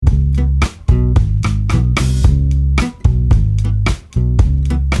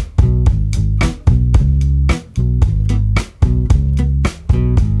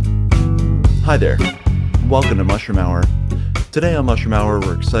there. Welcome to Mushroom Hour. Today on Mushroom Hour,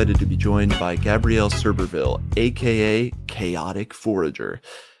 we're excited to be joined by Gabrielle Cerberville, aka Chaotic Forager.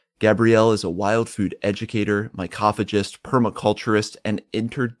 Gabrielle is a wild food educator, mycophagist, permaculturist, and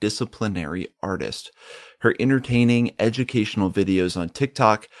interdisciplinary artist. Her entertaining educational videos on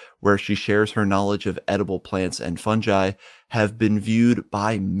TikTok, where she shares her knowledge of edible plants and fungi, have been viewed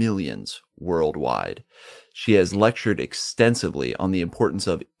by millions worldwide. She has lectured extensively on the importance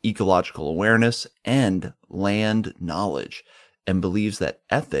of ecological awareness and land knowledge, and believes that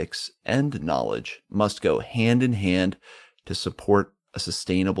ethics and knowledge must go hand in hand to support a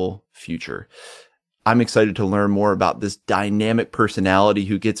sustainable future. I'm excited to learn more about this dynamic personality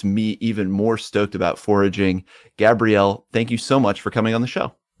who gets me even more stoked about foraging. Gabrielle, thank you so much for coming on the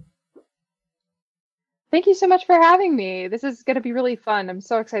show. Thank you so much for having me. This is going to be really fun. I'm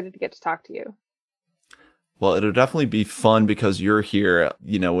so excited to get to talk to you. Well, it'll definitely be fun because you're here.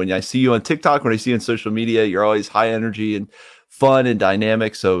 You know, when I see you on TikTok, when I see you on social media, you're always high energy and fun and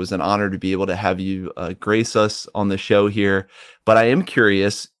dynamic. So it was an honor to be able to have you grace us on the show here. But I am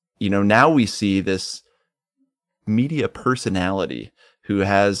curious, now we see this media personality who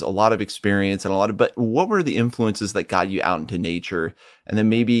has a lot of experience and but what were the influences that got you out into nature? And then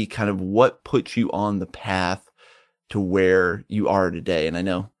maybe kind of what put you on the path to where you are today? And I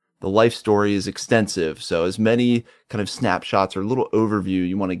know the life story is extensive. So as many kind of snapshots or a little overview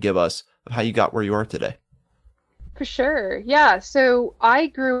you want to give us of how you got where you are today. For sure. Yeah. So I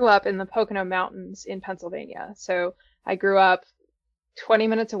grew up in the Pocono Mountains in Pennsylvania. So I grew up 20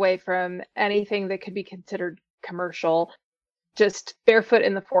 minutes away from anything that could be considered commercial, just barefoot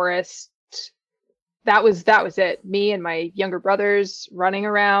in the forest. That was it. Me and my younger brothers running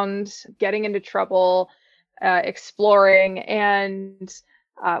around, getting into trouble, exploring. And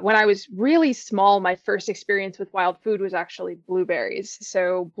when I was really small, my first experience with wild food was actually blueberries.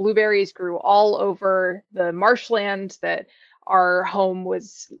 So blueberries grew all over the marshland that our home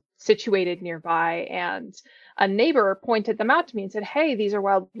was situated nearby. And a neighbor pointed them out to me and said, "Hey, these are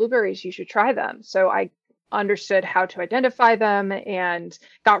wild blueberries. You should try them." So I understood how to identify them and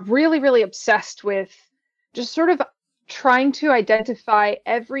got really, really obsessed with just sort of trying to identify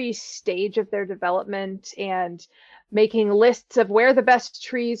every stage of their development and making lists of where the best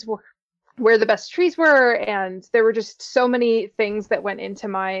trees were. And there were just so many things that went into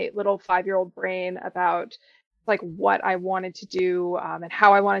my little 5-year-old brain about like what I wanted to do and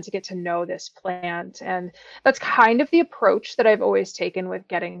how I wanted to get to know this plant. And that's kind of the approach that I've always taken with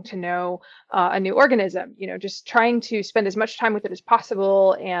getting to know a new organism, just trying to spend as much time with it as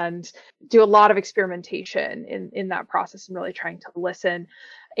possible and do a lot of experimentation in that process and really trying to listen.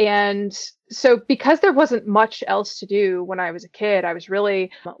 And so because there wasn't much else to do when I was a kid, I was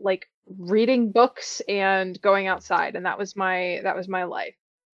really like reading books and going outside. And that was my life.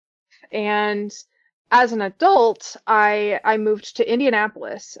 And as an adult, I moved to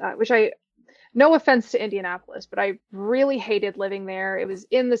Indianapolis, no offense to Indianapolis, but I really hated living there. It was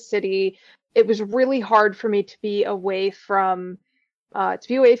in the city. It was really hard for me to be away from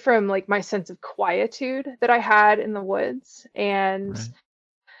like my sense of quietude that I had in the woods. And right.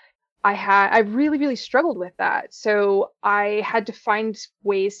 I really, really struggled with that. So I had to find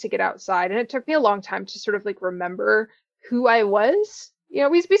ways to get outside. And it took me a long time to sort of like remember who I was.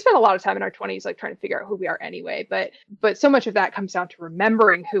 We spend a lot of time in our 20s like trying to figure out who we are anyway, but so much of that comes down to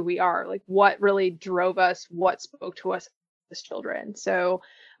remembering who we are, like what really drove us, what spoke to us as children. So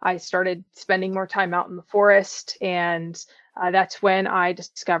I started spending more time out in the forest, and that's when I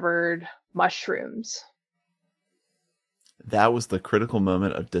discovered mushrooms. That was the critical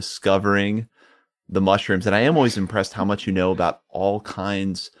moment of discovering the mushrooms. And I am always impressed how much you know about all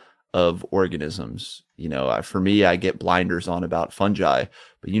kinds of organisms. For me, I get blinders on about fungi,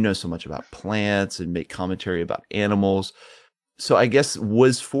 but you know so much about plants and make commentary about animals. So I guess,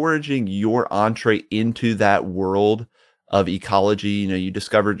 was foraging your entree into that world of ecology? You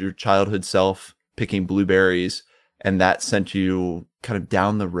discovered your childhood self picking blueberries, and that sent you kind of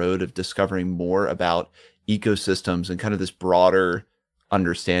down the road of discovering more about ecosystems and kind of this broader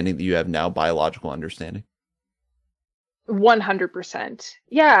understanding that you have now, biological understanding. 100%.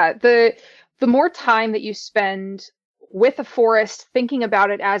 Yeah. The more time that you spend with a forest, thinking about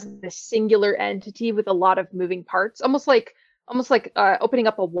it as a singular entity with a lot of moving parts, almost like opening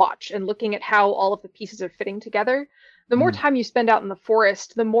up a watch and looking at how all of the pieces are fitting together. The more time you spend out in the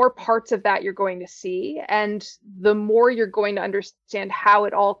forest, the more parts of that you're going to see, and the more you're going to understand how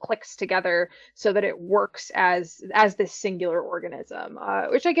it all clicks together so that it works as this singular organism,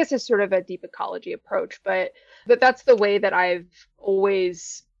 which I guess is sort of a deep ecology approach, but that's the way that I've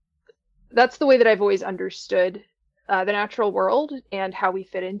always understood the natural world and how we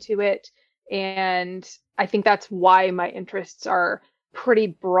fit into it. And I think that's why my interests are pretty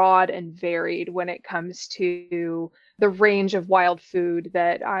broad and varied when it comes to the range of wild food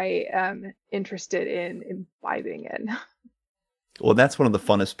that I am interested in imbibing in. Well, that's one of the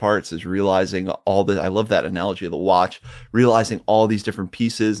funnest parts is realizing I love that analogy of the watch, realizing all these different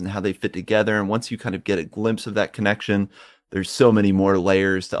pieces and how they fit together. And once you kind of get a glimpse of that connection, there's so many more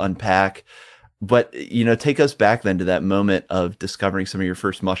layers to unpack. But, take us back then to that moment of discovering some of your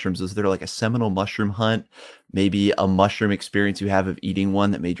first mushrooms. Was there like a seminal mushroom hunt, maybe a mushroom experience you have of eating one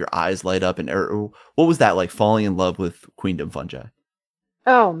that made your eyes light up? And or what was that like, falling in love with queendom fungi?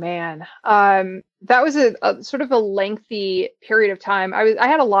 Oh man. That was a sort of a lengthy period of time. I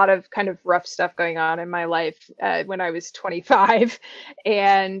had a lot of kind of rough stuff going on in my life when I was 25,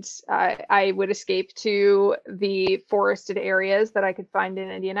 and I would escape to the forested areas that I could find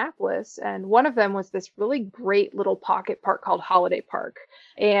in Indianapolis. And one of them was this really great little pocket park called Holiday Park.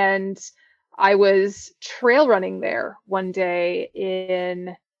 And I was trail running there one day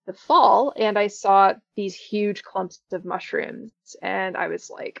in the fall, and I saw these huge clumps of mushrooms, and I was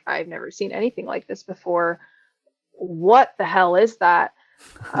like, I've never seen anything like this before. What the hell is that?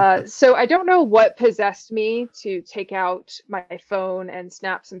 So I don't know what possessed me to take out my phone and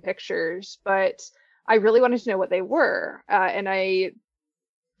snap some pictures, but I really wanted to know what they were. And I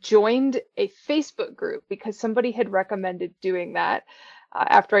joined a Facebook group because somebody had recommended doing that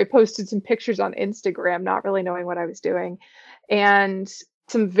after I posted some pictures on Instagram, not really knowing what I was doing. And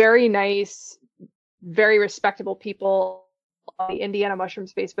some very nice, very respectable people on the Indiana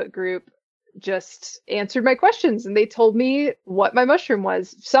Mushrooms Facebook group just answered my questions, and they told me what my mushroom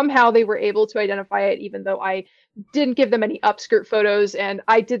was. Somehow they were able to identify it, even though I didn't give them any upskirt photos. And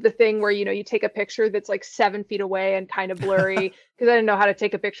I did the thing where, you take a picture that's like 7 feet away and kind of blurry because I didn't know how to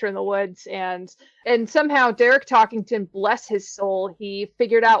take a picture in the woods. And somehow Derek Talkington, bless his soul, he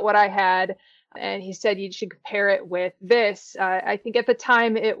figured out what I had. And he said you should compare it with this. I think at the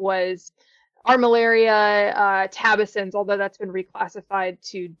time it was Armillaria tabescens, although that's been reclassified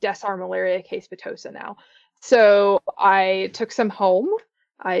to Des Armillaria caspitosa now. So I took some home.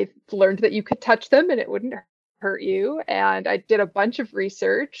 I learned that you could touch them and it wouldn't hurt you. And I did a bunch of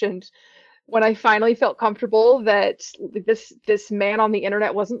research. And when I finally felt comfortable that this man on the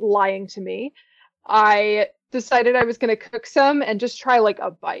internet wasn't lying to me, I decided I was going to cook some and just try like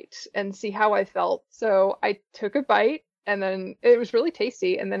a bite and see how I felt. So I took a bite, and then it was really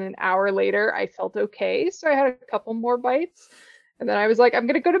tasty. And then an hour later, I felt okay. So I had a couple more bites. And then I was like, I'm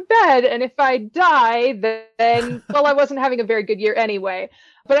going to go to bed. And if I die, then, well, I wasn't having a very good year anyway.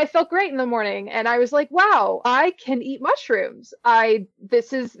 But I felt great in the morning. And I was like, wow, I can eat mushrooms.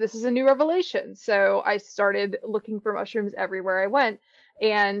 This is a new revelation. So I started looking for mushrooms everywhere I went.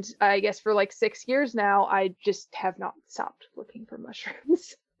 And I guess for like 6 years now, I just have not stopped looking for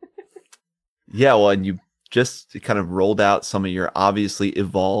mushrooms. Yeah, well, and you just kind of rolled out some of your obviously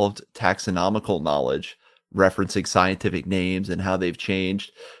evolved taxonomical knowledge, referencing scientific names and how they've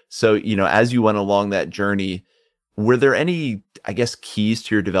changed. So, as you went along that journey, were there any, I guess, keys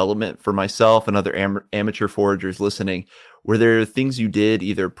to your development for myself and other amateur foragers listening? Were there things you did,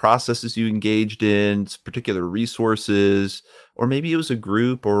 either processes you engaged in, particular resources, or maybe it was a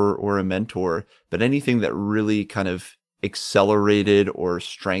group or a mentor, but anything that really kind of accelerated or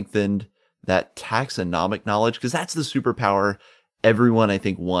strengthened that taxonomic knowledge? Because that's the superpower everyone, I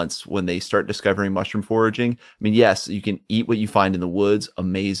think, wants when they start discovering mushroom foraging. I mean, yes, you can eat what you find in the woods.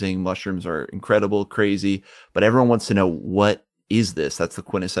 Amazing. Mushrooms are incredible, crazy, but everyone wants to know, what is this? That's the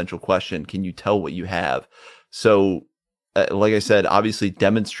quintessential question. Can you tell what you have? So, like I said, obviously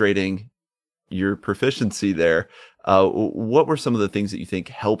demonstrating your proficiency there. What were some of the things that you think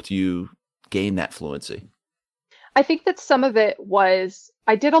helped you gain that fluency? I think that some of it was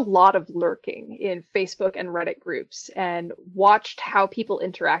I did a lot of lurking in Facebook and Reddit groups and watched how people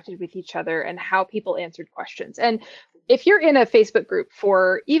interacted with each other and how people answered questions. And if you're in a Facebook group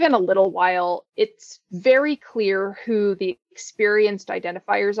for even a little while, it's very clear who the experienced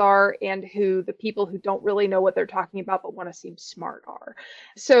identifiers are and who the people who don't really know what they're talking about but want to seem smart are.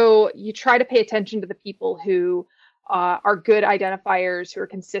 So you try to pay attention to the people who are good identifiers, who are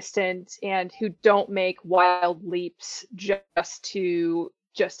consistent, and who don't make wild leaps just to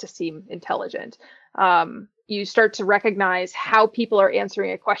seem intelligent. You start to recognize how people are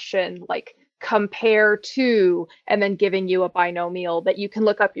answering a question, like compare to, and then giving you a binomial that you can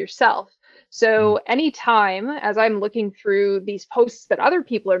look up yourself. So anytime, as I'm looking through these posts that other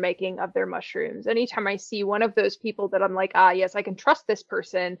people are making of their mushrooms, anytime I see one of those people that I'm like, yes, I can trust this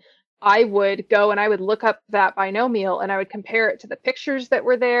person, I would go and I would look up that binomial and I would compare it to the pictures that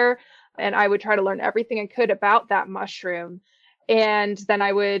were there. And I would try to learn everything I could about that mushroom. And then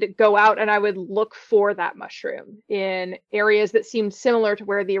I would go out and I would look for that mushroom in areas that seemed similar to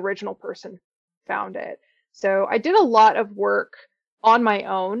where the original person found it. So I did a lot of work on my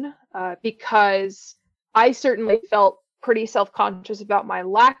own because I certainly felt pretty self-conscious about my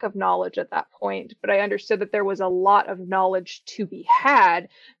lack of knowledge at that point, but I understood that there was a lot of knowledge to be had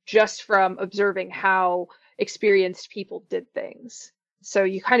just from observing how experienced people did things. So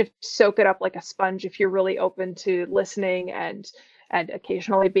you kind of soak it up like a sponge if you're really open to listening and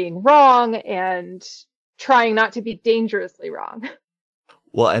occasionally being wrong and trying not to be dangerously wrong.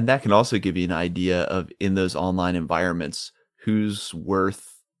 Well, and that can also give you an idea of, in those online environments, who's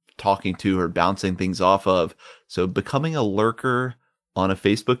worth talking to or bouncing things off of. So becoming a lurker on a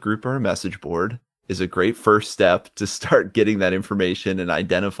Facebook group or a message board is a great first step to start getting that information and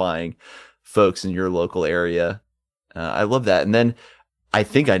identifying folks in your local area. I love that. And then I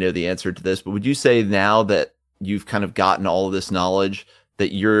think I know the answer to this, but would you say now that you've kind of gotten all of this knowledge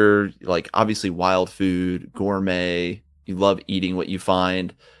that you're like, obviously wild food, gourmet, you love eating what you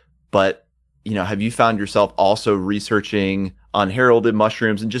find, but have you found yourself also researching unheralded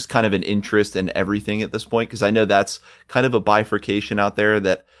mushrooms and just kind of an interest in everything at this point? Because I know that's kind of a bifurcation out there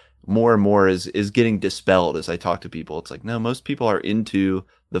that more and more is getting dispelled as I talk to people. It's like, no, most people are into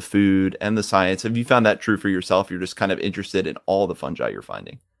the food and the science. Have you found that true for yourself? You're just kind of interested in all the fungi you're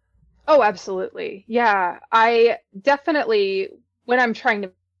finding. Oh, absolutely. Yeah, I definitely, when I'm trying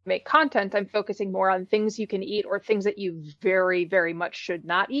to make content, I'm focusing more on things you can eat or things that you very, very much should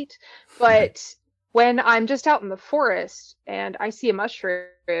not eat. But when I'm just out in the forest and I see a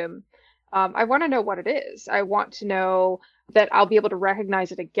mushroom, I want to know what it is. I want to know that I'll be able to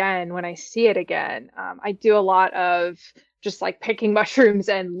recognize it again when I see it again. I do a lot of just like picking mushrooms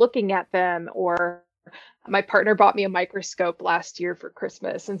and looking at them, or my partner bought me a microscope last year for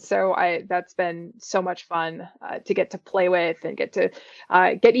Christmas, and so that's been so much fun to get to play with and get to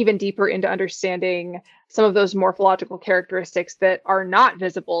get even deeper into understanding some of those morphological characteristics that are not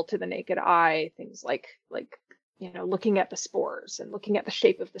visible to the naked eye. Things like looking at the spores and looking at the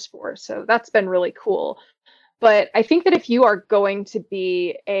shape of the spores. So that's been really cool. But I think that if you are going to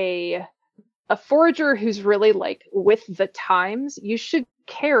be a forager who's really like with the times, you should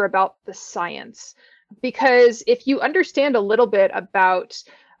care about the science. Because if you understand a little bit about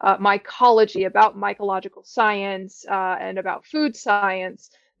mycology, about mycological science, and about food science,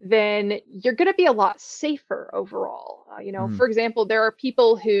 then you're going to be a lot safer overall. For example, there are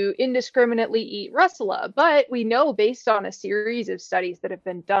people who indiscriminately eat Russula, but we know based on a series of studies that have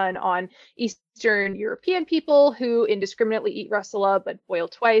been done on Eastern European people who indiscriminately eat Russula but boil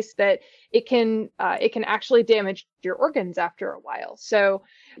twice, that it can actually damage your organs after a while. So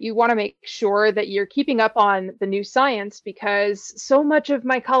you want to make sure that you're keeping up on the new science, because so much of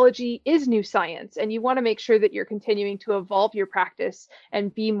mycology is new science, and you want to make sure that you're continuing to evolve your practice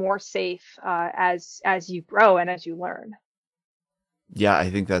and be more safe as you grow and as you learn. Yeah, I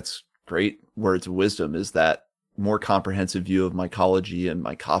think that's great words of wisdom, is that more comprehensive view of mycology and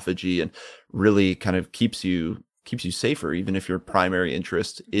mycophagy, and really kind of keeps you safer, even if your primary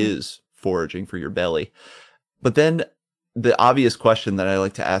interest is foraging for your belly. But then the obvious question that I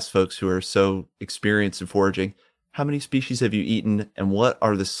like to ask folks who are so experienced in foraging: how many species have you eaten, and what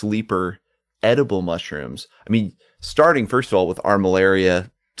are the sleeper edible mushrooms? I mean, starting first of all with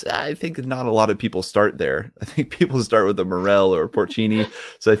armillaria, I think not a lot of people start there. I think people start with a morel or a porcini.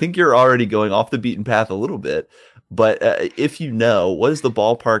 So I think you're already going off the beaten path a little bit. But if what is the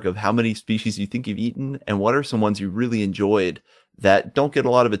ballpark of how many species you think you've eaten, and what are some ones you really enjoyed that don't get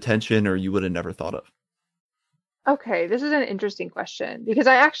a lot of attention or you would have never thought of? Okay, this is an interesting question because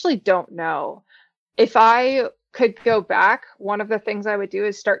I actually don't know. If I could go back, one of the things I would do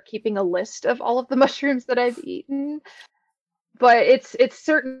is start keeping a list of all of the mushrooms that I've eaten. But it's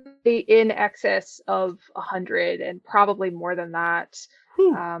certainly in excess of 100 and probably more than that.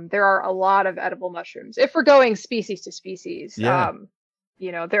 There are a lot of edible mushrooms. If we're going species to species, Yeah.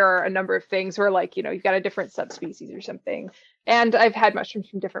 there are a number of things where you've got a different subspecies or something. And I've had mushrooms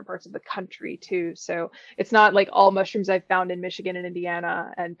from different parts of the country too. So it's not like all mushrooms I've found in Michigan and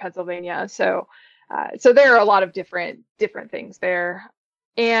Indiana and Pennsylvania. So there are a lot of different things there.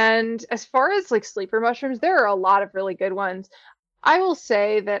 And as far as like sleeper mushrooms, there are a lot of really good ones. I will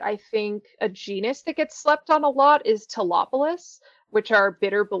say that I think a genus that gets slept on a lot is Talopolis, which are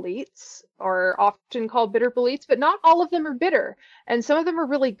bitter boletes, or often called bitter boletes, but not all of them are bitter. And some of them are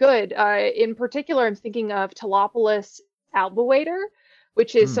really good. In particular, I'm thinking of Talopolis albuator,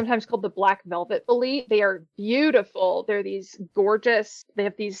 which is sometimes called the black velvet bolete. They are beautiful. They're these gorgeous, they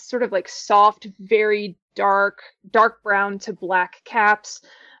have these sort of like soft, very dark brown to black caps.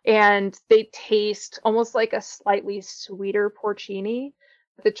 and they taste almost like a slightly sweeter porcini.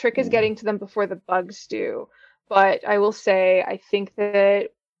 The trick is Ooh. getting to them before the bugs do. But I will say, I think that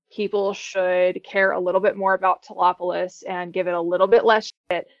people should care a little bit more about Tilapalus and give it a little bit less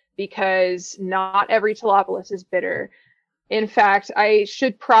shit because not every Tilapalus is bitter. In fact, I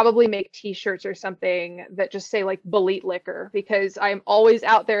should probably make t-shirts or something that just say like Belit liquor because I'm always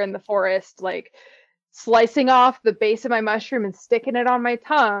out there in the forest, like slicing off the base of my mushroom and sticking it on my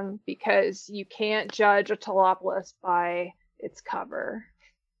tongue because you can't judge a Tilapalus by its cover.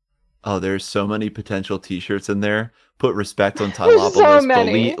 Oh, there's so many potential T-shirts in there. Put respect on There's so Tylopolis,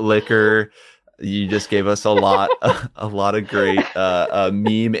 many. Belit Liquor. You just gave us a lot, a lot of great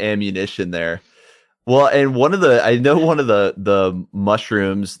meme ammunition there. Well, and I know one of the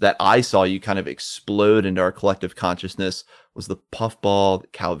mushrooms that I saw you kind of explode into our collective consciousness was the puffball,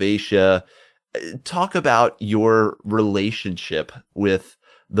 Calvacia. Talk about your relationship with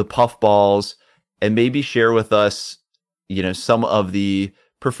the puffballs, and maybe share with us, some of the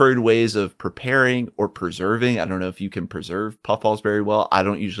preferred ways of preparing or preserving. I don't know if you can preserve puffballs very well. I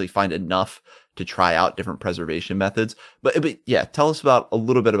don't usually find enough to try out different preservation methods. But yeah, tell us about a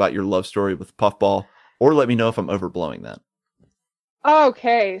little bit about your love story with puffball, or let me know if I'm overblowing that.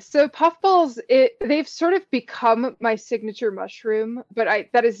 Okay, so puffballs, they've sort of become my signature mushroom, but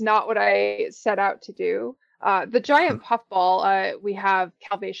that is not what I set out to do. The giant puffball, we have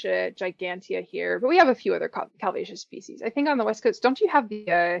Calvacia gigantea here, but we have a few other Calvacia species. I think on the West Coast, don't you have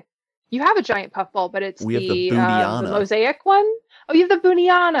you have a giant puffball, but it's We have the the Booniana. mosaic one? Oh, you have the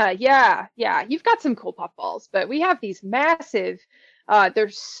Booniana. Yeah, yeah. You've got some cool puffballs, but we have these massive, they're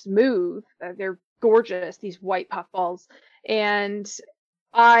smooth, they're gorgeous, these white puffballs. And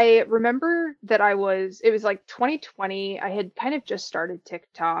I remember that it was like 2020. I had kind of just started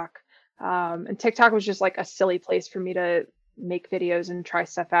TikTok. And TikTok was just like a silly place for me to make videos and try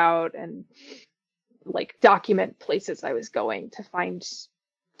stuff out and like document places I was going to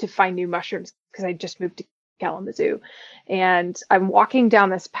find new mushrooms because I just moved to Kalamazoo. And I'm walking down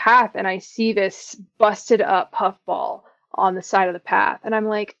this path and I see this busted up puffball on the side of the path. And I'm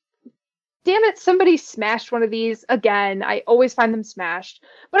like, damn it, somebody smashed one of these again. I always find them smashed,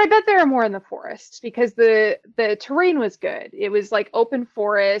 but I bet there are more in the forest because the terrain was good. It was like open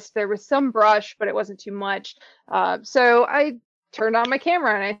forest. There was some brush, but it wasn't too much. So I turned on my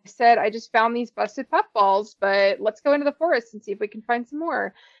camera and I said, I just found these busted puffballs, but let's go into the forest and see if we can find some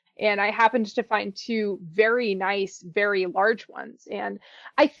more. And I happened to find two very nice, very large ones. And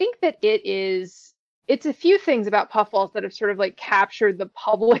I think that it's a few things about puffballs that have sort of like captured the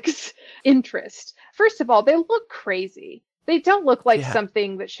public's interest. First of all, they look crazy. They don't look like Yeah.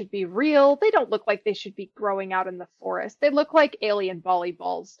 something that should be real. They don't look like they should be growing out in the forest. They look like alien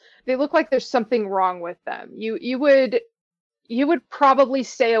volleyballs. They look like there's something wrong with them. You would probably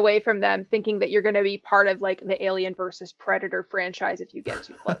stay away from them thinking that you're going to be part of like the Alien versus Predator franchise if you get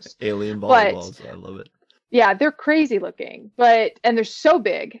too close. Alien But volleyballs. I love it. yeah, they're crazy looking, and they're so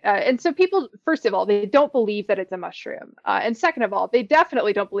big. And so people, first of all, they don't believe that it's a mushroom. And second of all, they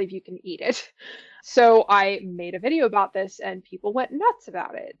definitely don't believe you can eat it. So I made a video about this and people went nuts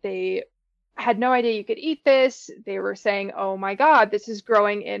about it. They had no idea you could eat this. They were saying, oh my God, this is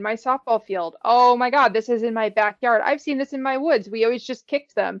growing in my softball field. Oh my God, this is in my backyard. I've seen this in my woods. We always just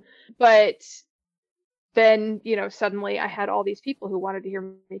kicked them. But then, suddenly I had all these people who wanted to hear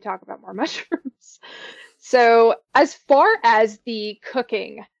me talk about more mushrooms. So, as far as the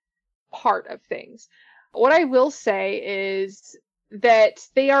cooking part of things, what I will say is that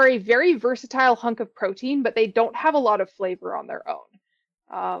they are a very versatile hunk of protein, but they don't have a lot of flavor on their own.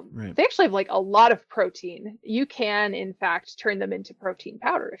 Right. They actually have like a lot of protein. You can, in fact, turn them into protein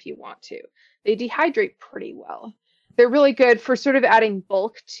powder if you want to. They dehydrate pretty well. They're really good for sort of adding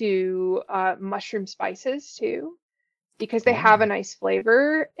bulk to mushroom spices too, because they have a Oh. nice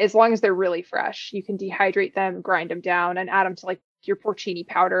flavor. As long as they're really fresh, you can dehydrate them, grind them down, and add them to like your porcini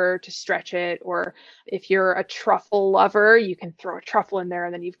powder to stretch it. Or if you're a truffle lover, you can throw a truffle in there,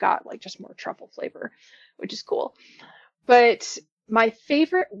 and then you've got like just more truffle flavor, which is cool. But my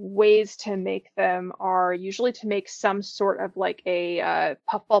favorite ways to make them are usually to make some sort of like a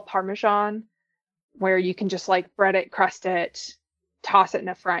puffball parmesan, where you can just like bread it, crust it, toss it in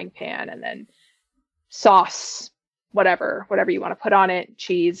a frying pan, and then sauce whatever you want to put on it,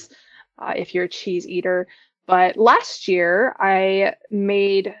 cheese, if you're a cheese eater. But last year I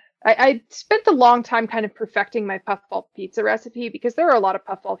spent a long time kind of perfecting my puffball pizza recipe because there are a lot of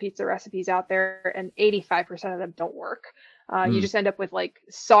puffball pizza recipes out there and 85% of them don't work. You Mm. just end up with like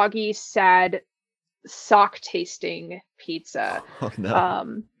soggy, sad, sock tasting pizza. Oh no.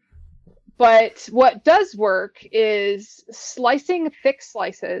 Um, But what does work is slicing thick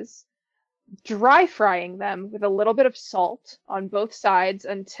slices, dry frying them with a little bit of salt on both sides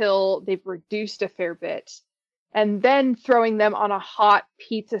until they've reduced a fair bit, and then throwing them on a hot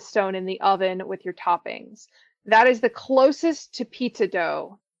pizza stone in the oven with your toppings. That is the closest to pizza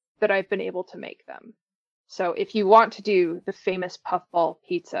dough that I've been able to make them. So if you want to do the famous puffball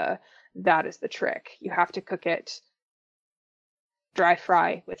pizza, that is the trick. You have to cook it dry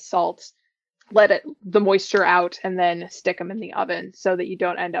fry with salt, let it the moisture out, and then stick them in the oven so that you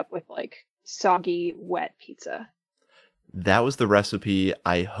don't end up with like soggy, wet pizza. That was the recipe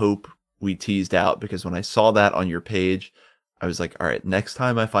I hope we teased out, because when I saw that on your page, I was like, all right, next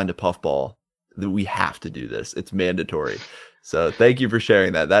time I find a puffball, we have to do this. It's mandatory. So thank you for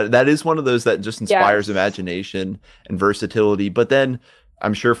sharing that. That is one of those that just inspires imagination and versatility. But then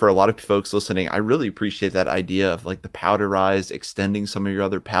I'm sure for a lot of folks listening, I really appreciate that idea of like the powderized, extending some of your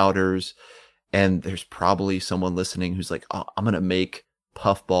other powders. And there's probably someone listening who's like, oh, I'm going to make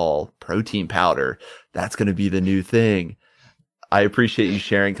puffball protein powder. That's going to be the new thing. I appreciate you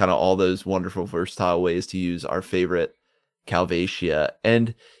sharing kind of all those wonderful, versatile ways to use our favorite Calvacia.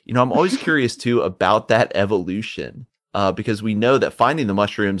 And, you know, I'm always curious too about that evolution, because we know that finding the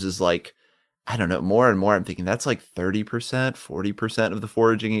mushrooms is like, I don't know, more and more I'm thinking that's like 30%, 40% of the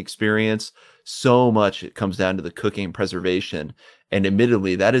foraging experience. So much it comes down to the cooking and preservation. And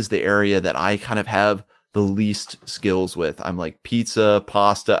admittedly, that is the area that I kind of have the least skills with. I'm like pizza,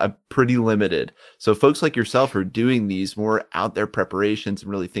 pasta, I'm pretty limited. So folks like yourself are doing these more out there preparations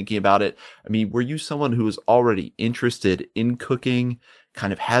and really thinking about it. I mean, were you someone who was already interested in cooking,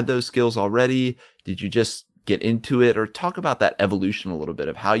 kind of had those skills already? Did you just get into it? Or talk about that evolution a little bit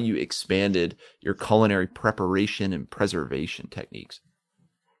of how you expanded your culinary preparation and preservation techniques.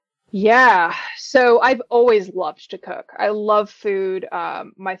 Yeah, so I've always loved to cook. I love food.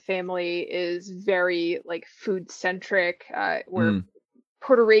 My family is very like food centric. We're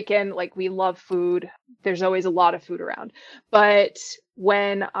Puerto Rican, like we love food. There's always a lot of food around. But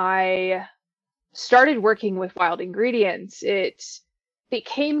when I started working with wild ingredients, it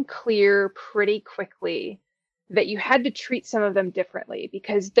became clear pretty quickly that you had to treat some of them differently,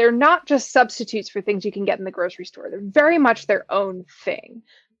 because they're not just substitutes for things you can get in the grocery store. They're very much their own thing.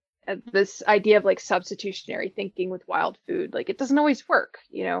 This idea of like substitutionary thinking with wild food, like it doesn't always work,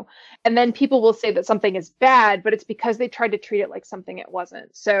 you know? And then people will say that something is bad, but it's because they tried to treat it like something it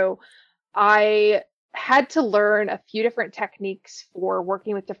wasn't. So I had to learn a few different techniques for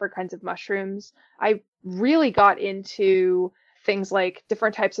working with different kinds of mushrooms. I really got into things like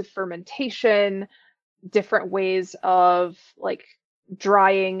different types of fermentation, different ways of like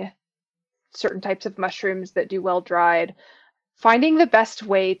drying certain types of mushrooms that do well dried. Finding the best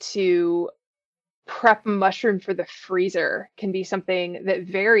way to prep a mushroom for the freezer can be something that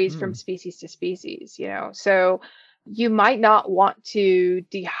varies from species to species, you know? So you might not want to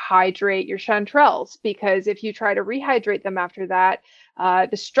dehydrate your chanterelles, because if you try to rehydrate them after that,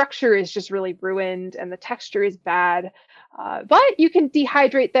 the structure is just really ruined and the texture is bad. But you can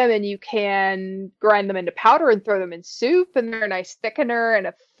dehydrate them and you can grind them into powder and throw them in soup, and they're a nice thickener and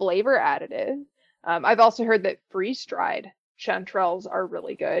a flavor additive. I've also heard that freeze-dried chanterelles are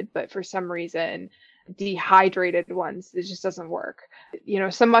really good, but for some reason, dehydrated ones, it just doesn't work. You know,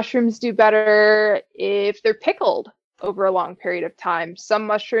 some mushrooms do better if they're pickled over a long period of time. Some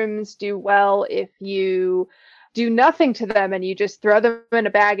mushrooms do well if you do nothing to them and you just throw them in a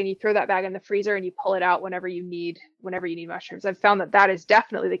bag and you throw that bag in the freezer and you pull it out whenever you need mushrooms. I've found that that is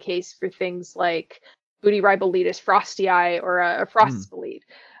definitely the case for things like Butyribolides frostii or a frostbolete.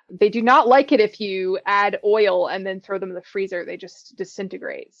 They do not like it if you add oil and then throw them in the freezer. They just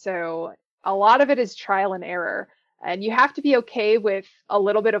disintegrate. So a lot of it is trial and error. And you have to be okay with a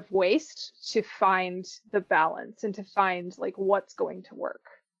little bit of waste to find the balance and to find like what's going to work.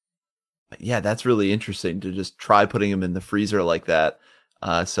 Yeah, that's really interesting to just try putting them in the freezer like that.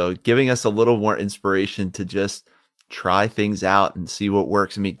 So giving us a little more inspiration to just try things out and see what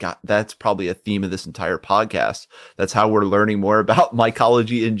works. I mean, God, that's probably a theme of this entire podcast. That's how we're learning more about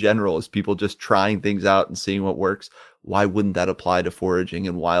mycology in general, is people just trying things out and seeing what works. Why wouldn't that apply to foraging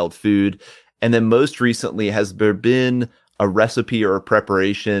and wild food? And then most recently, has there been a recipe or a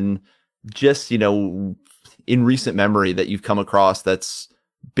preparation just, you know, in recent memory that you've come across that's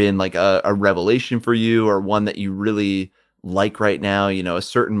been like a revelation for you, or one that you really like right now, you know, a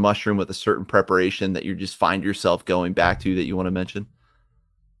certain mushroom with a certain preparation that you just find yourself going back to that you want to mention?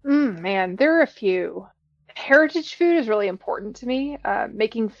 Man, there are a few. Heritage food is really important to me.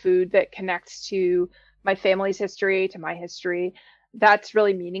 Making food that connects to my family's history, to my history, that's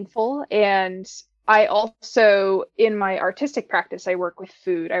really meaningful. And I also, in my artistic practice, I work with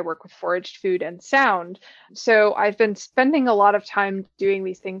food. I work with foraged food and sound. So I've been spending a lot of time doing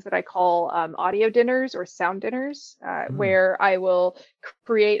these things that I call audio dinners or sound dinners, Mm. where I will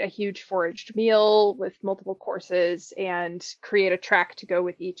create a huge foraged meal with multiple courses and create a track to go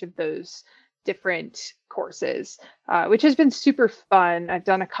with each of those different courses, which has been super fun. I've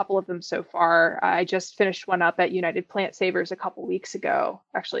done a couple of them so far. I just finished one up at United Plant Savers a couple weeks ago,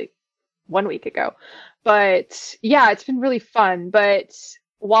 actually 1 week ago. But yeah, it's been really fun. But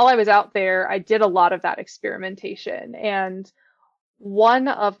while I was out there, I did a lot of that experimentation. And one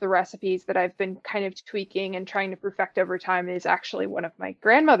of the recipes that I've been kind of tweaking and trying to perfect over time is actually one of my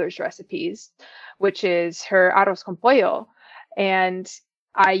grandmother's recipes, which is her arroz con pollo. And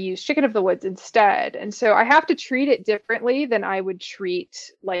I use chicken of the woods instead. And so I have to treat it differently than I would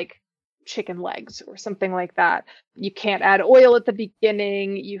treat like chicken legs or something like that. You can't add oil at the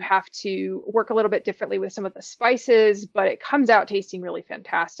beginning. You have to work a little bit differently with some of the spices, but it comes out tasting really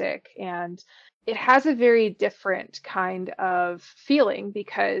fantastic. And it has a very different kind of feeling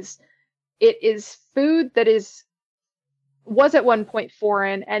because it is food that was at one point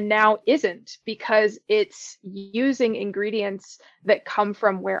foreign and now isn't because it's using ingredients that come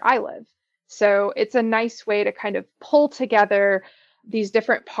from where I live. So it's a nice way to kind of pull together these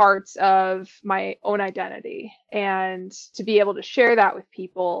different parts of my own identity, and to be able to share that with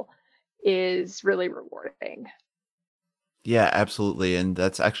people is really rewarding. Yeah, absolutely. And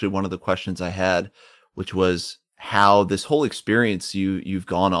that's actually one of the questions I had, which was how this whole experience you've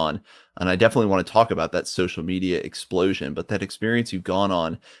gone on. And I definitely want to talk about that social media explosion, but that experience you've gone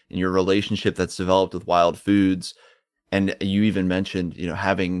on in your relationship that's developed with wild foods. And you even mentioned,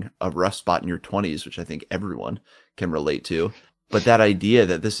 having a rough spot in your 20s, which I think everyone can relate to. But that idea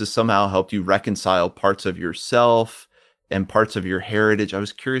that this has somehow helped you reconcile parts of yourself and parts of your heritage, I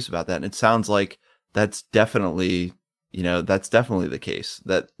was curious about that. And it sounds like that's definitely, that's definitely the case,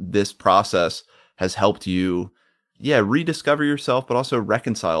 that this process has helped you, rediscover yourself, but also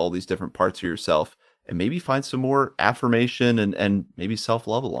reconcile all these different parts of yourself and maybe find some more affirmation and maybe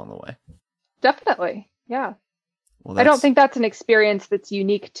self-love along the way. Definitely. Yeah. Well, I don't that's think that's an experience that's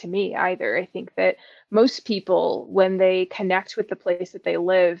unique to me either. I think that most people, when they connect with the place that they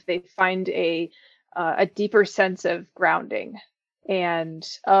live, they find a deeper sense of grounding and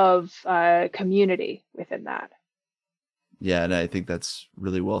of community within that. Yeah, and I think that's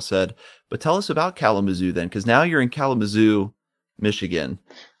really well said. But tell us about Kalamazoo then, because now you're in Kalamazoo, Michigan.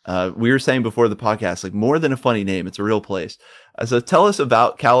 We were saying before the podcast, like more than a funny name, it's a real place. So tell us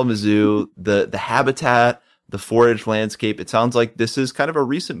about Kalamazoo, the habitat, the forage landscape. It sounds like this is kind of a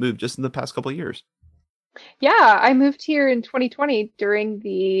recent move just in the past couple of years. Yeah, I moved here in 2020 during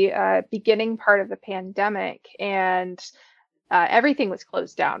the beginning part of the pandemic, and everything was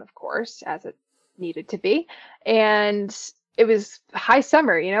closed down, of course, as it needed to be. And it was high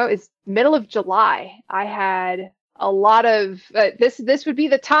summer, it's middle of July. I had a lot of this would be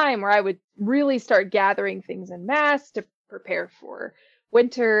the time where I would really start gathering things en masse to prepare for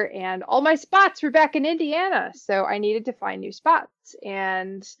winter, and all my spots were back in Indiana, so I needed to find new spots.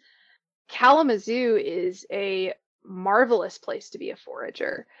 And Kalamazoo is a marvelous place to be a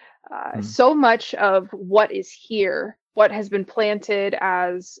forager. Hmm. So much of what is here, what has been planted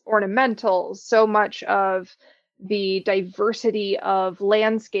as ornamentals, so much of the diversity of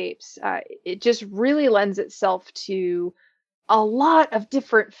landscapes, it just really lends itself to a lot of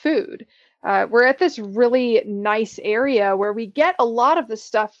different food. We're at this really nice area where we get a lot of the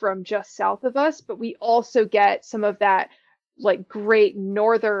stuff from just south of us, but we also get some of that like great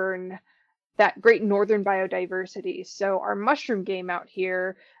northern biodiversity. So our mushroom game out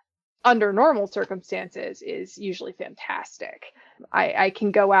here under normal circumstances is usually fantastic. I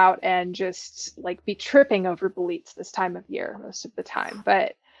can go out and just like be tripping over boletes this time of year most of the time,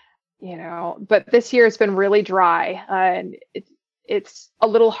 but but this year has been really dry, and it's a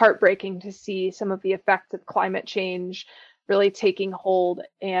little heartbreaking to see some of the effects of climate change really taking hold,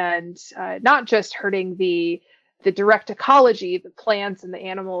 and not just hurting the direct ecology, the plants and the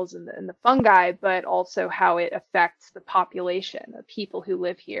animals and the fungi, but also how it affects the population of people who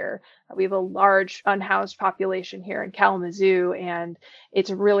live here. We have a large unhoused population here in Kalamazoo, and it's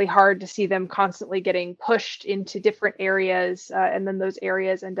really hard to see them constantly getting pushed into different areas, and then those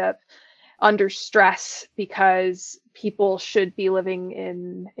areas end up under stress because people should be living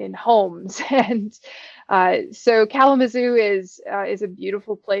in homes. And so Kalamazoo is a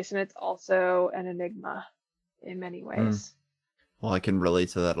beautiful place, and it's also an enigma in many Mm. ways. Well, I can relate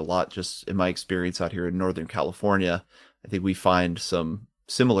to that a lot just in my experience out here in Northern California. I think we find some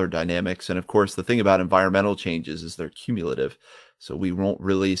similar dynamics. And of course, the thing about environmental changes is they're cumulative. So we won't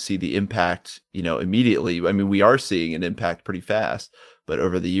really see the impact, immediately. I mean, we are seeing an impact pretty fast, but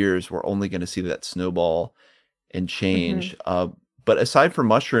over the years, we're only going to see that snowball and Hmm. change. But aside from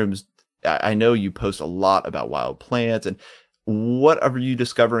mushrooms, I know you post a lot about wild plants. And what are you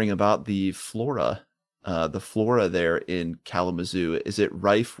discovering about the flora there in Kalamazoo? Is it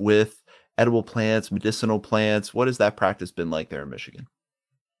rife with edible plants, medicinal plants? What has that practice been like there in Michigan?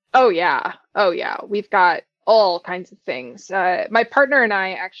 Oh yeah. Oh yeah. We've got all kinds of things. My partner and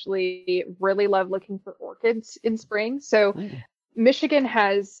I actually really love looking for orchids in spring. So Ooh. Michigan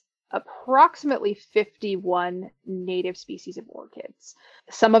has approximately 51 native species of orchids.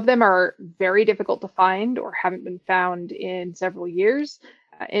 Some of them are very difficult to find or haven't been found in several years.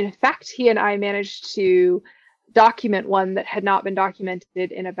 In fact, he and I managed to document one that had not been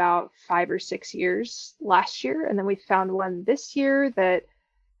documented in about 5 or 6 years last year. And then we found one this year that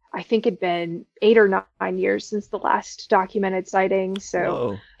I think it'd been 8 or 9 years since the last documented sighting. So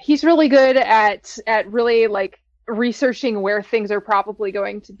Whoa. he's really good at really like researching where things are probably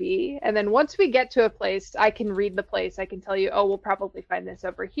going to be. And then once we get to a place, I can read the place. I can tell you, oh, we'll probably find this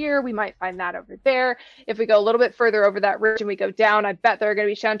over here. We might find that over there. If we go a little bit further over that ridge and we go down, I bet there are going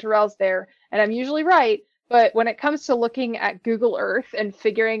to be chanterelles there. And I'm usually right. But when it comes to looking at Google Earth and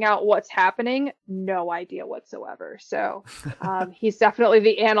figuring out what's happening, no idea whatsoever. So he's definitely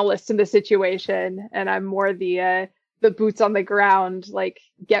the analyst in the situation, and I'm more the boots on the ground. Like,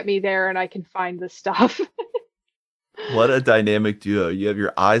 get me there, and I can find the stuff. What a dynamic duo. You have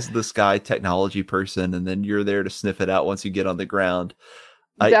your eyes in the sky technology person, and then you're there to sniff it out once you get on the ground.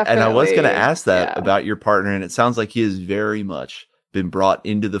 And I was going to Definitely, ask that yeah. about your partner, and it sounds like he has very much been brought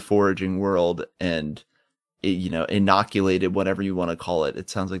into the foraging world and inoculated, whatever you want to call it. It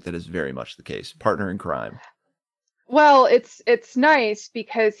sounds like that is very much the case. Partner in crime. Well, it's nice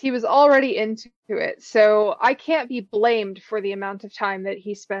because he was already into it, so I can't be blamed for the amount of time that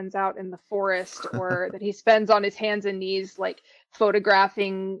he spends out in the forest or that he spends on his hands and knees, like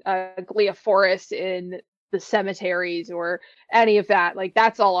photographing Gliophorus in the cemeteries or any of that. Like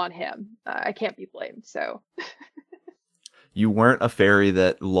that's all on him. I can't be blamed. So You weren't a fairy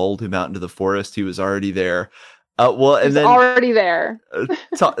that lulled him out into the forest. He was already there. Well, he and was then already there.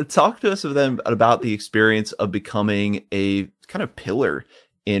 talk to us of them about the experience of becoming a kind of pillar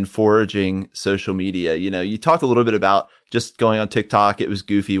in foraging social media. You talked a little bit about just going on TikTok. It was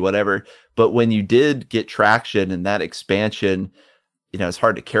goofy, whatever. But when you did get traction and that expansion, it's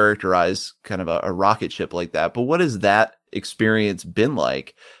hard to characterize kind of a rocket ship like that. But what has that experience been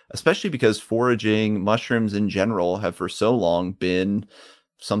like, especially because foraging mushrooms in general have for so long been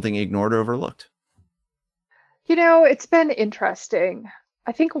something ignored or overlooked? It's been interesting.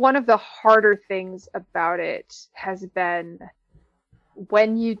 I think one of the harder things about it has been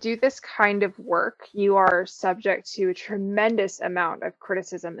when you do this kind of work, you are subject to a tremendous amount of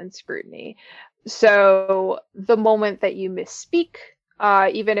criticism and scrutiny. So the moment that you misspeak,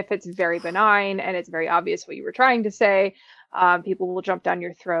 even if it's very benign and it's very obvious what you were trying to say, people will jump down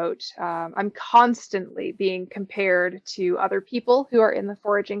your throat. I'm constantly being compared to other people who are in the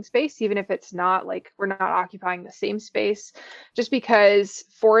foraging space, even if it's not like we're not occupying the same space, just because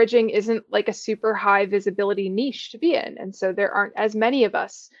foraging isn't like a super high visibility niche to be in. And so there aren't as many of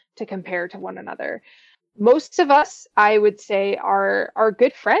us to compare to one another. Most of us, I would say, are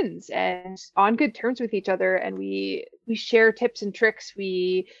good friends and on good terms with each other, and we share tips and tricks.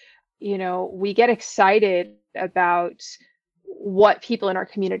 We get excited about what people in our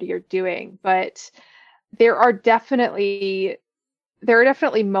community are doing, but there are definitely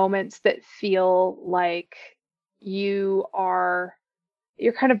moments that feel like you are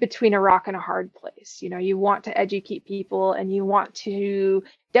you're kind of between a rock and a hard place. You want to educate people and you want to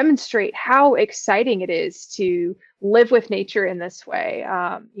demonstrate how exciting it is to live with nature in this way,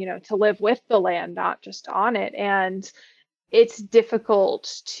 to live with the land, not just on it. And it's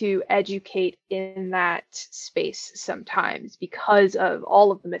difficult to educate in that space sometimes because of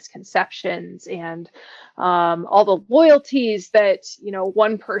all of the misconceptions and all the loyalties that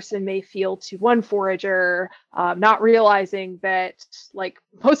one person may feel to one forager, not realizing that like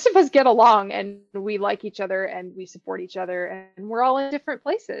most of us get along and we like each other and we support each other and we're all in different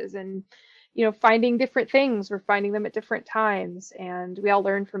places and finding different things. We're finding them at different times and we all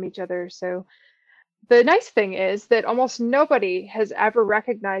learn from each other. So the nice thing is that almost nobody has ever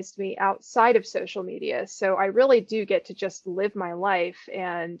recognized me outside of social media. So I really do get to just live my life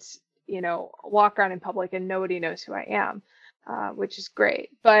and, walk around in public and nobody knows who I am, which is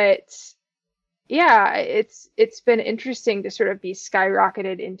great. But yeah, it's been interesting to sort of be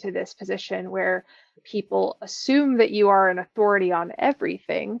skyrocketed into this position where people assume that you are an authority on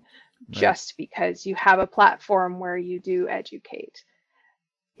everything. Right. just because you have a platform where you do educate.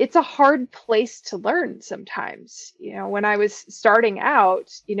 It's a hard place to learn sometimes. When I was starting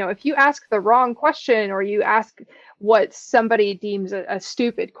out, if you ask the wrong question or you ask what somebody deems a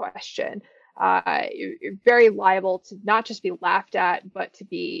stupid question, you're very liable to not just be laughed at, but to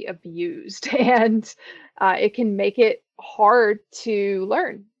be abused. And it can make it hard to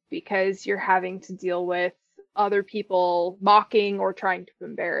learn because you're having to deal with other people mocking or trying to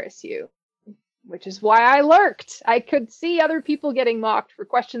embarrass you, which is why I lurked. I could see other people getting mocked for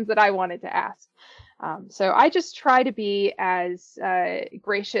questions that I wanted to ask. So I just try to be as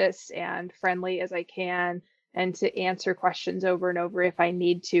gracious and friendly as I can, and to answer questions over and over if I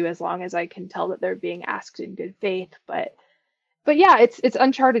need to, as long as I can tell that they're being asked in good faith. But yeah, it's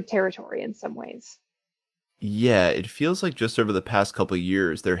uncharted territory in some ways. Yeah, it feels like just over the past couple of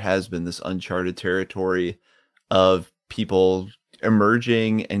years, there has been this uncharted territory of people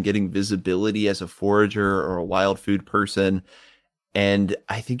emerging and getting visibility as a forager or a wild food person. And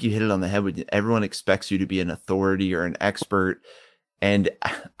I think you hit it on the head when everyone expects you to be an authority or an expert. And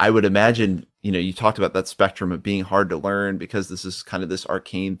I would imagine, you talked about that spectrum of being hard to learn because this is kind of this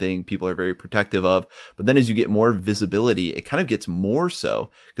arcane thing people are very protective of. But then as you get more visibility, it kind of gets more so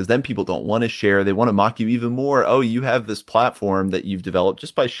because then people don't want to share. They want to mock you even more. Oh, you have this platform that you've developed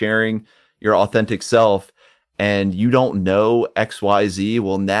just by sharing your authentic self and you don't know XYZ.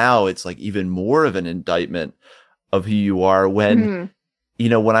 Well, now it's like even more of an indictment of who you are when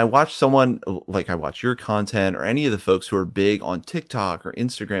Mm-hmm. when I watch someone like I watch your content or any of the folks who are big on TikTok or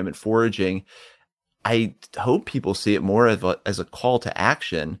Instagram and foraging, I hope people see it more as a call to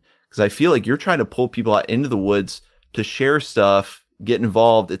action because I feel like you're trying to pull people out into the woods to share stuff, get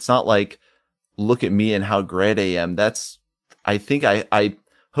involved. It's not like, look at me and how great I am. I think I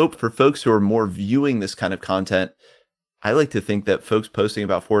hope for folks who are more viewing this kind of content, I like to think that folks posting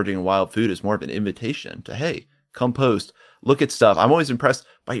about foraging and wild food is more of an invitation to, hey, come post, look at stuff. I'm always impressed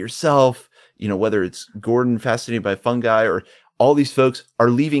by yourself, whether it's Gordon fascinated by fungi or all these folks are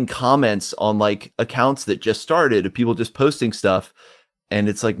leaving comments on like accounts that just started of people just posting stuff. And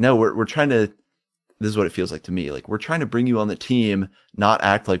it's like, no, we're trying to, this is what it feels like to me. Like we're trying to bring you on the team, not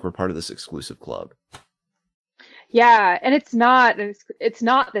act like we're part of this exclusive club. Yeah, and it's not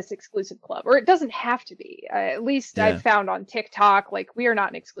this exclusive club, or it doesn't have to be. At least I've Yeah. found on TikTok, like we are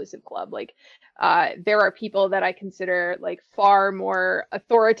not an exclusive club. Like, there are people that I consider like far more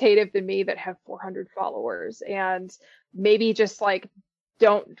authoritative than me that have 400 followers, and maybe just like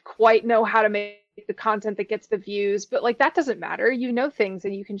don't quite know how to make the content that gets the views. But like that doesn't matter. You know things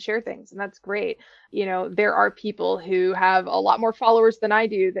and you can share things, and that's great. There are people who have a lot more followers than I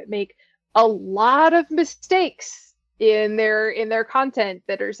do that make a lot of mistakes in their content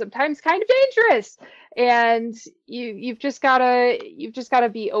that are sometimes kind of dangerous, and you've just gotta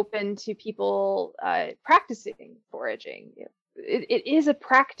be open to people practicing foraging. It is a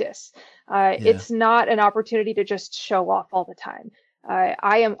practice. Yeah. It's not an opportunity to just show off all the time.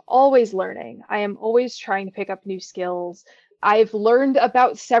 I am always learning. I am always trying to pick up new skills. I've learned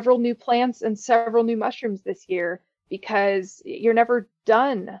about several new plants and several new mushrooms this year because you're never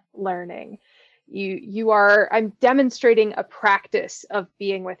done learning. I'm demonstrating a practice of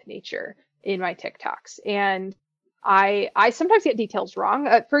being with nature in my TikToks. And I sometimes get details wrong.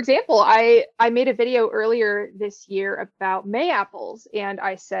 For example, I made a video earlier this year about May apples, and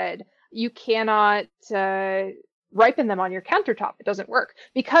I said you cannot ripen them on your countertop. It doesn't work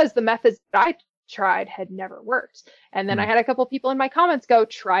because the methods that I tried had never worked. And then I Hmm. had a couple people in my comments go,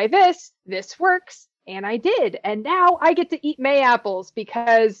 try this. This works. And I did. And now I get to eat May apples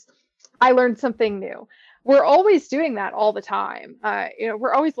because I learned something new. We're always doing that all the time.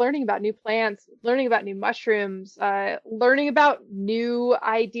 We're always learning about new plants, learning about new mushrooms, learning about new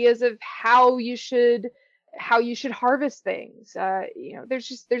ideas of how you should harvest things.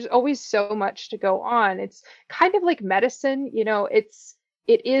 There's always so much to go on. It's kind of like medicine.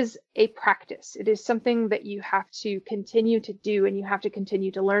 It is a practice. It is something that you have to continue to do and you have to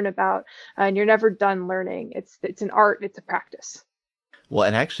continue to learn about, and you're never done learning. It's an art. It's a practice. Well,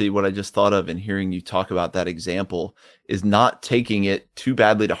 and actually, what I just thought of in hearing you talk about that example is not taking it too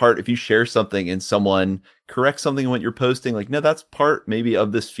badly to heart. If you share something and someone corrects something in what you're posting, like, no, that's part maybe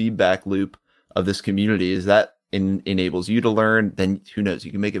of this feedback loop of this community. Is that enables you to learn? Then who knows?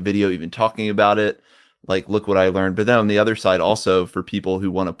 You can make a video even talking about it. Like, look what I learned. But then on the other side, also for people who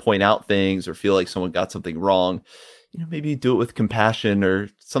want to point out things or feel like someone got something wrong, maybe do it with compassion, or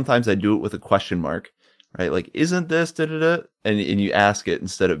sometimes I do it with a question mark, right? Like, isn't this da da da? And you ask it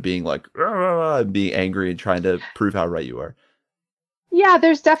instead of being like, "Rah, rah, rah," and being angry and trying to prove how right you are. Yeah,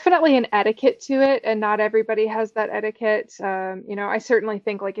 there's definitely an etiquette to it, and not everybody has that etiquette. I certainly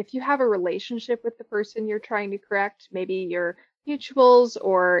think like if you have a relationship with the person you're trying to correct, maybe your mutuals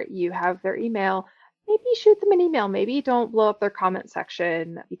or you have their email, maybe shoot them an email. Maybe don't blow up their comment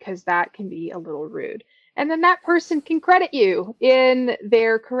section because that can be a little rude. And then that person can credit you in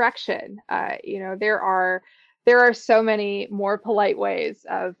their correction. There are so many more polite ways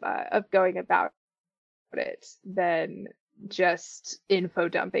of going about it than just info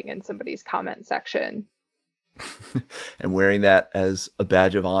dumping in somebody's comment section. And wearing that as a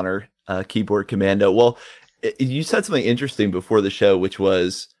badge of honor, keyboard commando. Well, you said something interesting before the show, which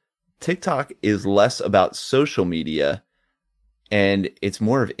was TikTok is less about social media and it's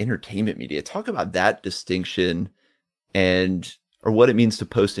more of entertainment media. Talk about that distinction and or what it means to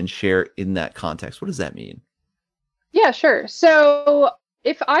post and share in that context. What does that mean? Yeah, sure. So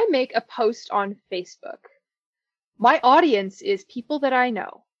if I make a post on Facebook, my audience is people that I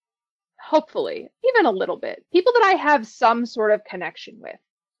know, hopefully, even a little bit, people that I have some sort of connection with.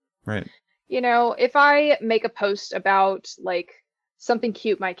 Right. If I make a post about like something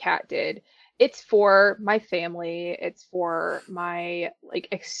cute my cat did, it's for my family, it's for my like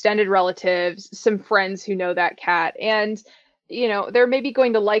extended relatives, some friends who know that cat. And, they're maybe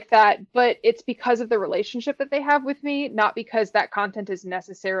going to like that, but it's because of the relationship that they have with me, not because that content is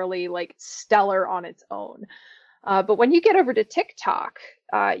necessarily like stellar on its own. But when you get over to TikTok,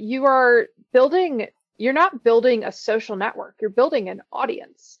 you're not building a social network, you're building an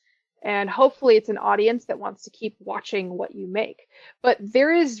audience. And hopefully it's an audience that wants to keep watching what you make. But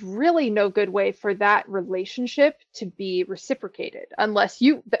there is really no good way for that relationship to be reciprocated unless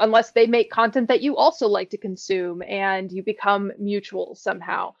they make content that you also like to consume and you become mutual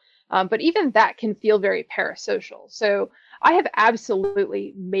somehow. But even that can feel very parasocial. So I have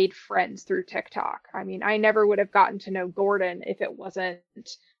absolutely made friends through TikTok. I mean, I never would have gotten to know Gordon if it wasn't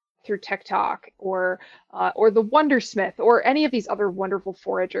through TikTok or the Wondersmith or any of these other wonderful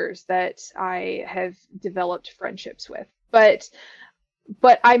foragers that I have developed friendships with. But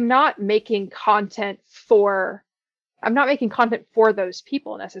I'm not making content for those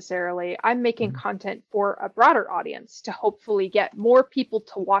people necessarily. I'm making content for a broader audience to hopefully get more people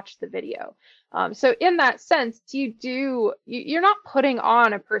to watch the video. So in that sense, you're not putting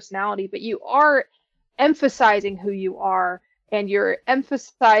on a personality, but you are emphasizing who you are, and you're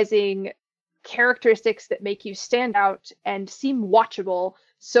emphasizing characteristics that make you stand out and seem watchable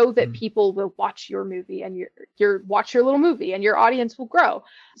so that people will watch your movie and watch your little movie and your audience will grow.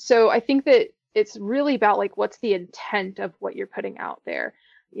 So I think that it's really about like what's the intent of what you're putting out there.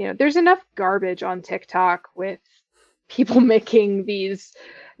 There's enough garbage on TikTok with people making these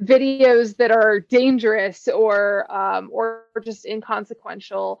videos that are dangerous or just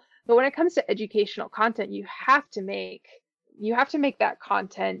inconsequential. But when it comes to educational content, you have to make that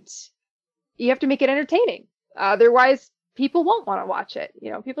content, you have to make it entertaining. Otherwise, people won't want to watch it.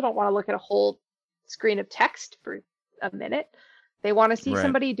 People don't want to look at a whole screen of text for a minute. They want to see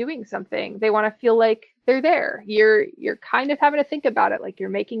somebody doing something. They want to feel like they're there. You're kind of having to think about it like you're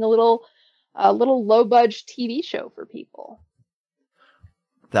making a little low budget TV show for people.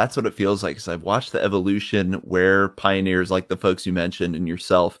 That's what it feels like. Because I've watched the evolution where pioneers like the folks you mentioned and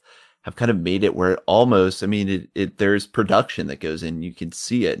yourself have kind of made it where it almost, I mean, there's production that goes in. You can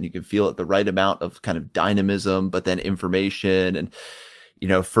see it and you can feel it, the right amount of kind of dynamism, but then information.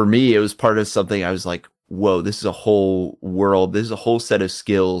 And, for me, it was part of something I was like, whoa, this is a whole world. This is a whole set of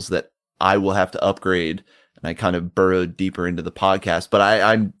skills that I will have to upgrade. And I kind of burrowed deeper into the podcast, but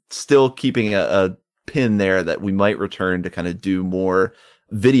I'm still keeping a pin there that we might return to kind of do more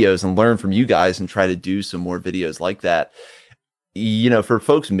videos and learn from you guys and try to do some more videos like that. For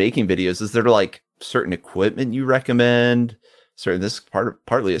folks making videos, is there like certain equipment you recommend? This is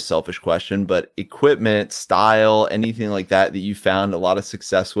partly a selfish question, but equipment, style, anything like that you found a lot of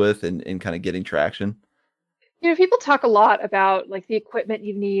success with in kind of getting traction? People talk a lot about like the equipment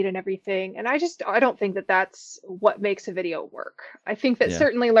you need and everything. And I don't think that that's what makes a video work. I think that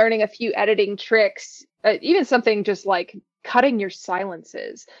certainly learning a few editing tricks, even something just like cutting your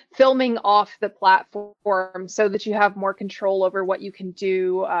silences, filming off the platform so that you have more control over what you can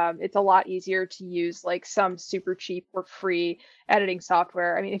do. It's a lot easier to use like some super cheap or free editing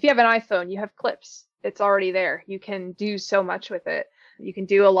software. I mean, if you have an iPhone, you have clips. It's already there. You can do so much with it. You can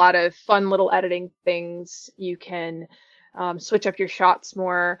do a lot of fun little editing things. You can switch up your shots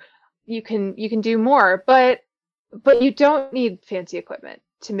more. You can do more, but you don't need fancy equipment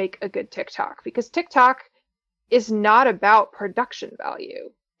to make a good TikTok, because TikTok is not about production value.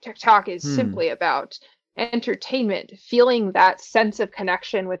 TikTok is simply about entertainment, feeling that sense of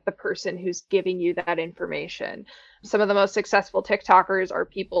connection with the person who's giving you that information. Some of the most successful TikTokers are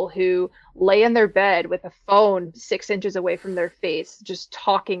people who lay in their bed with a phone 6 inches away from their face, just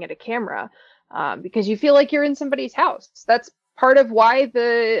talking at a camera, because you feel like you're in somebody's house. That's part of why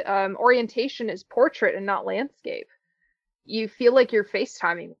the orientation is portrait and not landscape. You feel like you're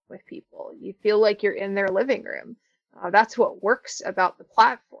FaceTiming with people. You feel like you're in their living room. That's what works about the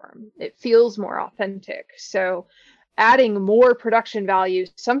platform. It feels more authentic. So adding more production value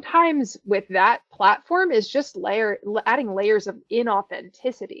sometimes with that platform is just adding layers of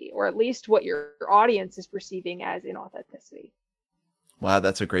inauthenticity, or at least what your audience is perceiving as inauthenticity. Wow,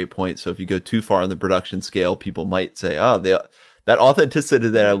 that's a great point. So if you go too far on the production scale, people might say, "Oh, that authenticity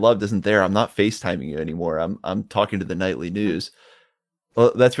that I loved isn't there. I'm not FaceTiming you anymore. I'm talking to the nightly news."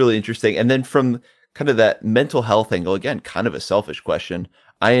 Well, that's really interesting. And then from kind of that mental health angle, again, kind of a selfish question.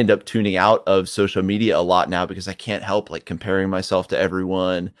 I end up tuning out of social media a lot now because I can't help like comparing myself to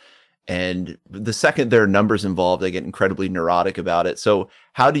everyone. And the second there are numbers involved, I get incredibly neurotic about it. So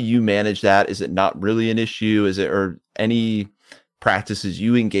how do you manage that? Is it not really an issue? Is it, or any practices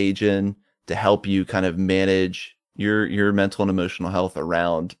you engage in to help you kind of manage your mental and emotional health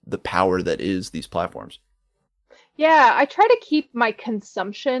around the power that is these platforms? Yeah, I try to keep my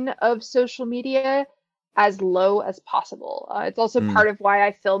consumption of social media as low as possible. It's also part of why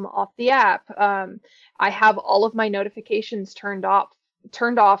I film off the app. I have all of my notifications turned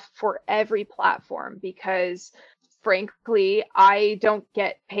off for every platform because, frankly, I don't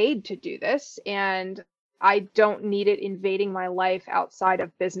get paid to do this, and I don't need it invading my life outside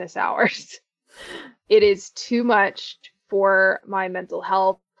of business hours. It is too much for my mental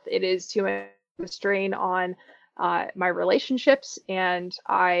health. It is too much of a strain on my relationships, and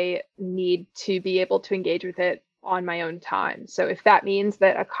I need to be able to engage with it on my own time. So if that means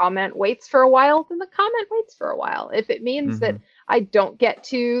that a comment waits for a while, then the comment waits for a while. If it means that I don't get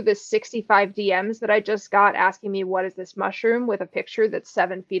to the 65 DMs that I just got asking me, what is this mushroom, with a picture that's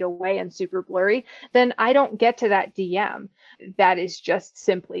 7 feet away and super blurry, then I don't get to that DM. That is just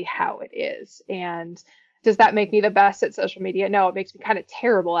simply how it is. And does that make me the best at social media? No, it makes me kind of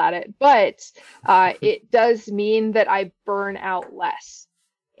terrible at it, but it does mean that I burn out less,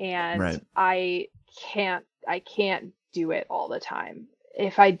 and Right. I can't do it all the time.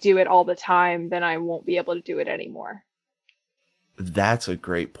 If I do it all the time, then I won't be able to do it anymore. That's a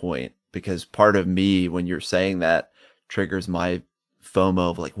great point, because part of me, when you're saying that, triggers my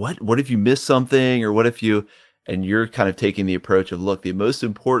FOMO of like, what if you miss something, or what if you, and you're kind of taking the approach of, look, the most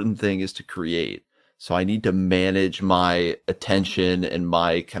important thing is to create. So I need to manage my attention and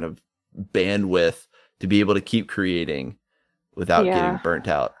my kind of bandwidth to be able to keep creating without getting burnt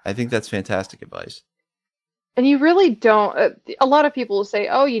out. I think that's fantastic advice. And you really don't. A lot of people will say,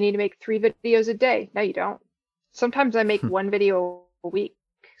 oh, you need to make 3 videos a day. No, you don't. Sometimes I make 1 video a week.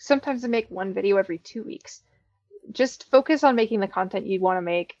 Sometimes I make 1 video every 2 weeks. Just focus on making the content you want to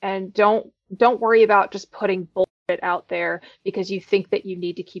make, and don't worry about just putting bullshit out there because you think that you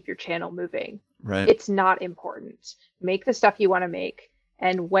need to keep your channel moving. Right. It's not important. Make the stuff you want to make.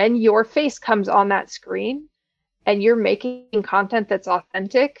 And when your face comes on that screen and you're making content that's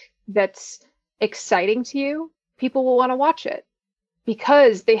authentic, that's exciting to you, people will want to watch it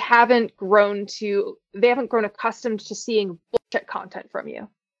because they haven't grown accustomed to seeing bullshit content from you.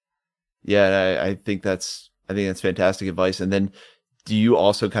 Yeah, I think that's fantastic advice. And then do you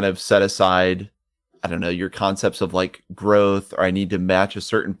also kind of set aside, I don't know, your concepts of like growth, or I need to match a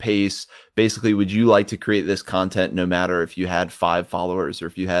certain pace? Basically, would you like to create this content no matter if you had 5 followers or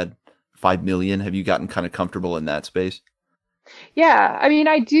if you had 5 million? Have you gotten kind of comfortable in that space? Yeah, I mean,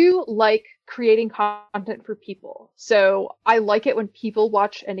 I do like creating content for people. So I like it when people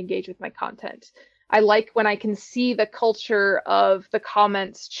watch and engage with my content. I like when I can see the culture of the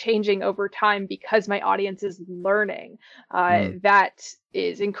comments changing over time because my audience is learning. That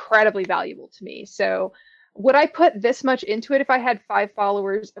is incredibly valuable to me. So would I put this much into it if I had 5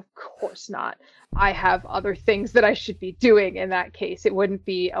 followers? Of course not. I have other things that I should be doing in that case. It wouldn't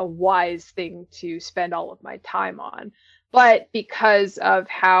be a wise thing to spend all of my time on. But because of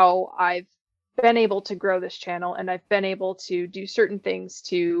how I've been able to grow this channel, and I've been able to do certain things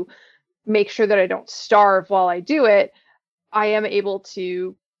to make sure that I don't starve while I do it, I am able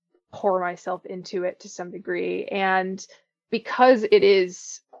to pour myself into it to some degree. And because it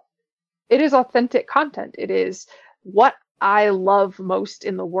is authentic content, it is what I love most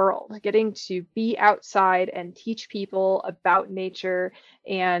in the world, getting to be outside and teach people about nature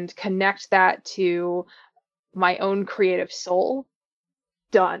and connect that to my own creative soul.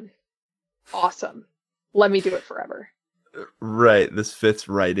 Done. Awesome. Let me do it forever. Right. This fits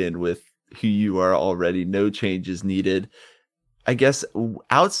right in with who you are already. No changes needed. I guess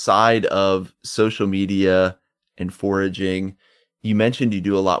outside of social media and foraging. You mentioned you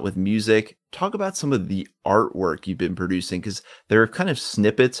do a lot with music. Talk about some of the artwork you've been producing, because there are kind of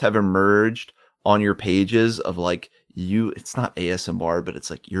snippets have emerged on your pages of like it's not ASMR, but it's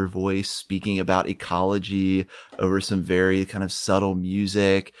like your voice speaking about ecology over some very kind of subtle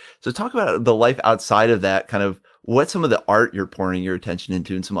music. So talk about the life outside of that, kind of what some of the art you're pouring your attention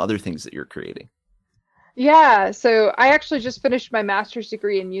into and some other things that you're creating. Yeah, so I actually just finished my master's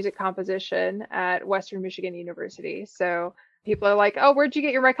degree in music composition at Western Michigan University. So people are like, "Oh, where'd you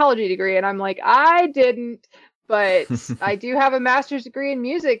get your mycology degree?" And I'm like, "I didn't, but I do have a master's degree in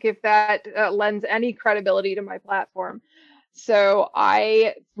music if that lends any credibility to my platform." So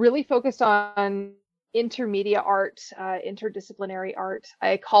I really focused on intermedia art, interdisciplinary art.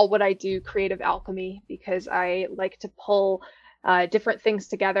 I call what I do creative alchemy because I like to pull different things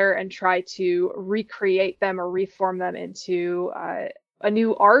together and try to recreate them or reform them into a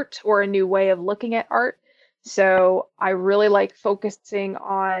new art or a new way of looking at art. So I really like focusing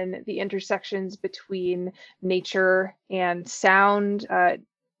on the intersections between nature and sound,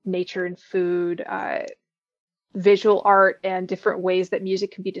 nature and food, visual art, and different ways that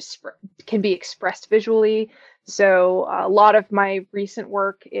music can be expressed visually. So a lot of my recent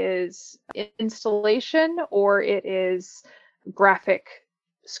work is installation or it is graphic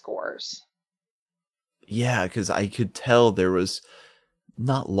scores. Yeah, because I could tell there was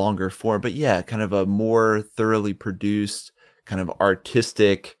not longer form, but yeah, kind of a more thoroughly produced kind of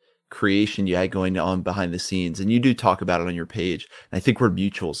artistic creation you had going on behind the scenes. And you do talk about it on your page. And I think we're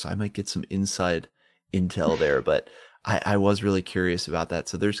mutual, so I might get some inside intel there, but I was really curious about that.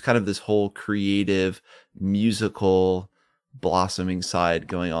 So there's kind of this whole creative musical blossoming side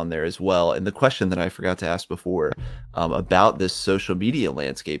going on there as well. And the question that I forgot to ask before about this social media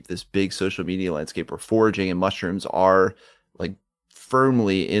landscape, this big social media landscape where foraging and mushrooms are like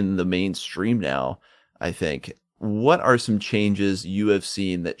firmly in the mainstream now, I think. What are some changes you have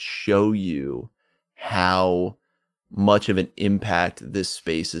seen that show you how much of an impact this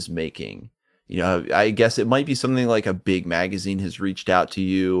space is making? You know, I guess it might be something like a big magazine has reached out to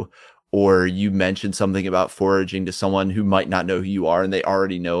you, or you mentioned something about foraging to someone who might not know who you are and they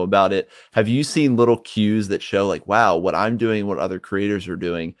already know about it. Have you seen little cues that show like, wow, what I'm doing, what other creators are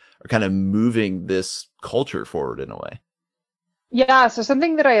doing are kind of moving this culture forward in a way? Yeah, so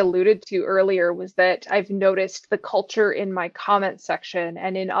something that I alluded to earlier was that I've noticed the culture in my comment section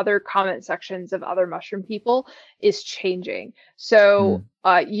and in other comment sections of other mushroom people is changing. So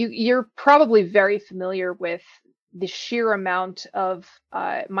you're probably very familiar with the sheer amount of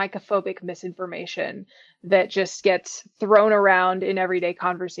mycophobic misinformation that just gets thrown around in everyday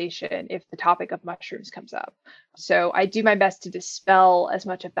conversation if the topic of mushrooms comes up. So I do my best to dispel as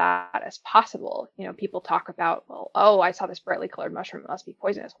much of that as possible. You know, people talk about, well, oh, I saw this brightly colored mushroom, it must be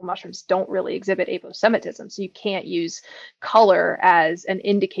poisonous. Well, mushrooms don't really exhibit aposematism, so you can't use color as an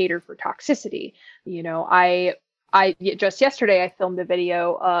indicator for toxicity. You know, I just yesterday I filmed a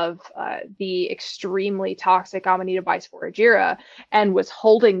video of the extremely toxic Amanita bisporagera and was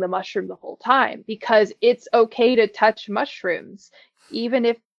holding the mushroom the whole time because it's okay to touch mushrooms, even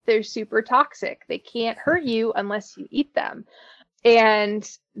if they're super toxic. They can't hurt you unless you eat them. And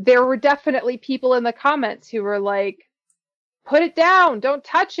there were definitely people in the comments who were like, put it down, don't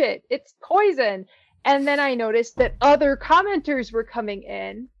touch it, it's poison. And then I noticed that other commenters were coming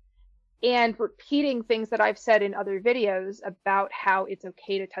in and repeating things that I've said in other videos about how it's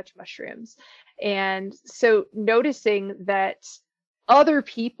okay to touch mushrooms. And so noticing that other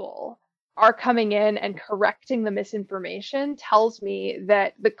people are coming in and correcting the misinformation tells me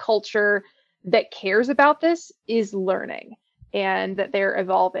that the culture that cares about this is learning and that they're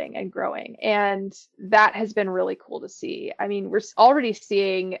evolving and growing. And that has been really cool to see. I mean, we're already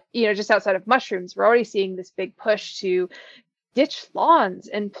seeing, you know, just outside of mushrooms, we're already seeing this big push to ditch lawns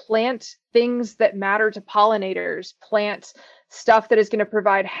and plant things that matter to pollinators, plant stuff that is going to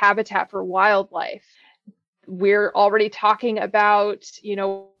provide habitat for wildlife. We're already talking about, you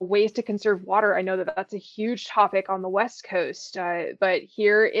know, ways to conserve water. I know that that's a huge topic on the West Coast, but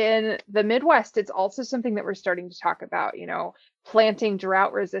here in the Midwest, it's also something that we're starting to talk about, you know, planting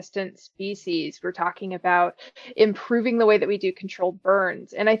drought-resistant species. We're talking about improving the way that we do controlled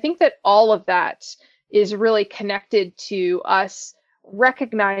burns. And I think that all of that is really connected to us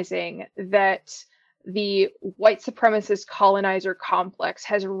recognizing that the white supremacist colonizer complex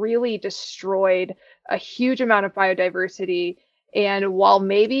has really destroyed a huge amount of biodiversity. And while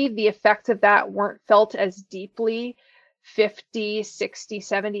maybe the effects of that weren't felt as deeply 50, 60,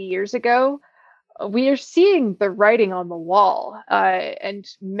 70 years ago, we are seeing the writing on the wall. And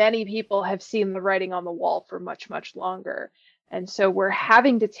many people have seen the writing on the wall for much, much longer. And so we're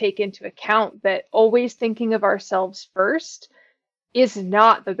having to take into account that always thinking of ourselves first is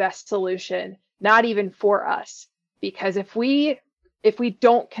not the best solution, not even for us. Because if we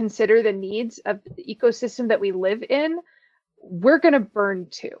don't consider the needs of the ecosystem that we live in, we're going to burn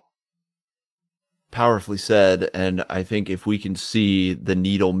too. Powerfully said. And I think if we can see the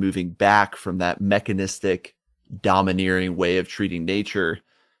needle moving back from that mechanistic, domineering way of treating nature,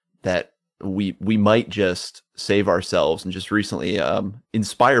 that we might just save ourselves. And just recently,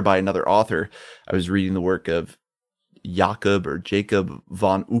 inspired by another author, I was reading the work of Jacob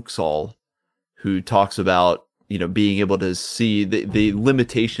von Uxall, who talks about, being able to see the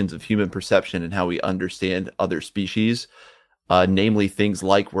limitations of human perception and how we understand other species, namely things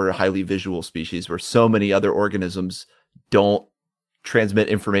like we're a highly visual species where so many other organisms don't transmit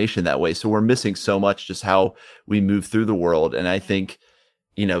information that way. So we're missing so much just how we move through the world. And I think,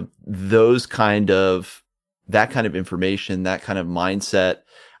 that kind of information, that kind of mindset,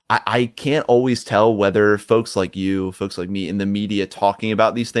 I can't always tell whether folks like you, folks like me in the media talking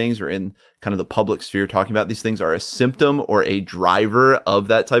about these things or in kind of the public sphere talking about these things are a symptom or a driver of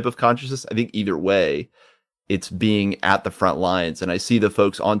that type of consciousness. I think either way, it's being at the front lines. And I see the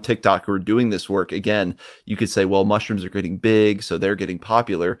folks on TikTok who are doing this work. Again, you could say, well, mushrooms are getting big, so they're getting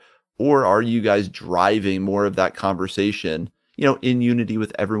popular. Or are you guys driving more of that conversation, in unity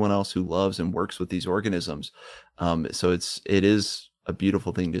with everyone else who loves and works with these organisms? So it is a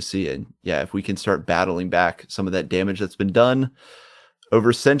beautiful thing to see. And yeah, if we can start battling back some of that damage that's been done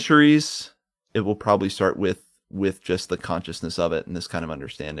over centuries, it will probably start with just the consciousness of it and this kind of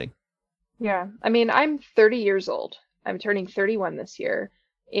understanding. Yeah. I mean, I'm 30 years old. I'm turning 31 this year.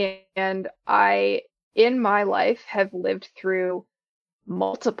 And I, in my life, have lived through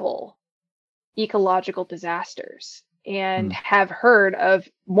multiple ecological disasters and have heard of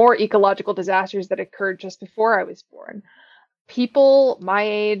more ecological disasters that occurred just before I was born. People my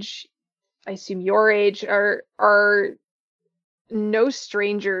age, I assume your age, are no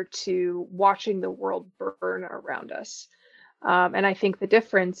stranger to watching the world burn around us. And I think the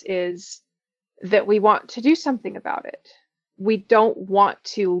difference is that we want to do something about it. We don't want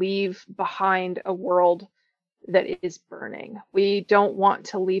to leave behind a world that is burning. We don't want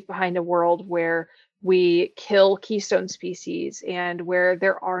to leave behind a world where we kill keystone species and where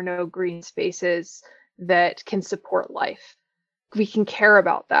there are no green spaces that can support life. We can care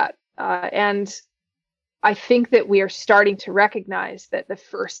about that. And I think that we are starting to recognize that the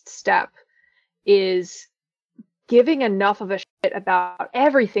first step is giving enough of a shit about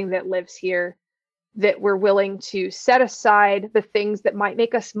everything that lives here that we're willing to set aside the things that might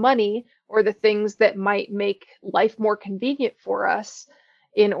make us money or the things that might make life more convenient for us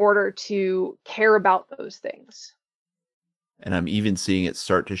in order to care about those things. And I'm even seeing it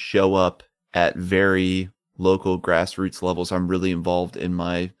start to show up at very local grassroots levels. I'm really involved in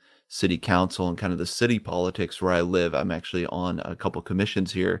my city council and kind of the city politics where I live. I'm actually on a couple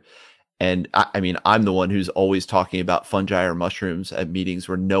commissions here. And I mean, I'm the one who's always talking about fungi or mushrooms at meetings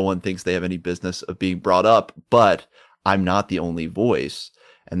where no one thinks they have any business of being brought up, but I'm not the only voice.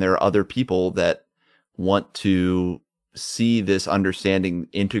 And there are other people that want to see this understanding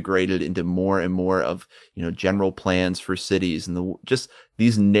integrated into more and more of, general plans for cities and just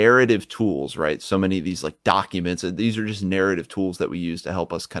these narrative tools, right? So many of these like documents, and these are just narrative tools that we use to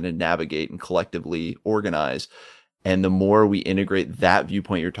help us kind of navigate and collectively organize. And the more we integrate that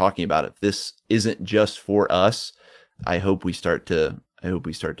viewpoint you're talking about, if this isn't just for us, I hope we start to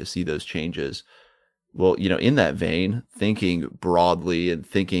see those changes. Well, in that vein, thinking broadly and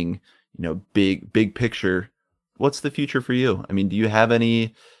thinking, big picture, what's the future for you? I mean, do you have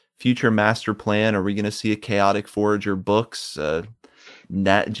any future master plan? Are we going to see a Chaotic Forager books,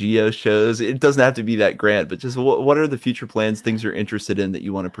 Nat Geo shows? It doesn't have to be that grand, but just what are the future plans, things you're interested in that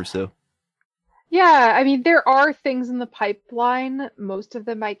you want to pursue? Yeah, I mean, there are things in the pipeline. Most of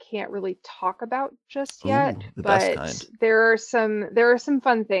them I can't really talk about just yet, Ooh, the best but kind. there are some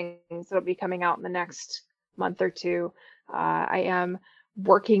fun things that'll be coming out in the next month or two. I am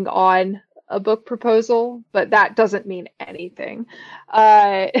working on a book proposal, but that doesn't mean anything.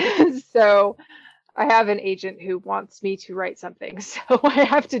 Uh, so I have an agent who wants me to write something, so I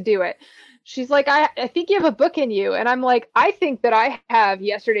have to do it. She's like, I think you have a book in you. And I'm like, I think that I have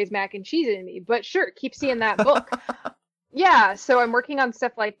Yesterday's Mac and Cheese in me, but sure, keep seeing that book. Yeah, so I'm working on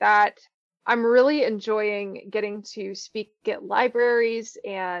stuff like that. I'm really enjoying getting to speak at libraries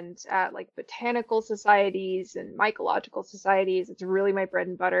and at like botanical societies and mycological societies. It's really my bread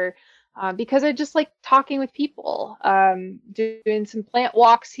and butter because I just like talking with people, doing some plant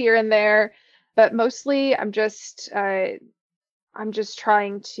walks here and there, but mostly I'm just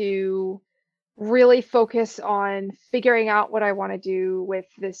trying to really focus on figuring out what I want to do with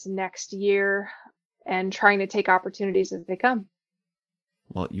this next year and trying to take opportunities as they come.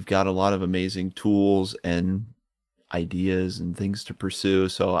 Well, you've got a lot of amazing tools and ideas and things to pursue.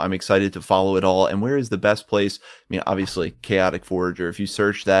 So I'm excited to follow it all. And where is the best place? I mean, obviously, Chaotic Forager. If you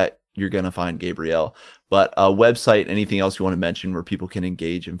search that, you're going to find Gabrielle. But a website, anything else you want to mention where people can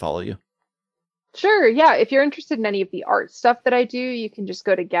engage and follow you? Sure, yeah. If you're interested in any of the art stuff that I do, you can just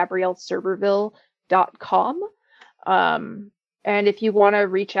go to GabrielleCerberville.com. And if you want to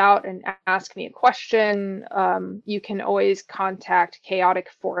reach out and ask me a question, you can always contact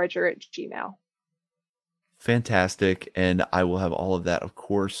chaoticforager@gmail.com. Fantastic. And I will have all of that, of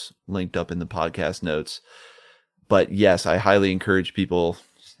course, linked up in the podcast notes. But yes, I highly encourage people,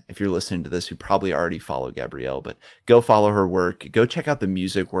 if you're listening to this, who probably already follow Gabrielle, but go follow her work. Go check out the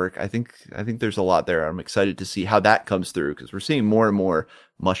music work. I think there's a lot there. I'm excited to see how that comes through because we're seeing more and more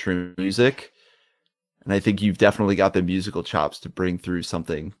mushroom music. And I think you've definitely got the musical chops to bring through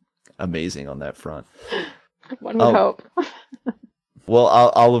something amazing on that front. One would hope.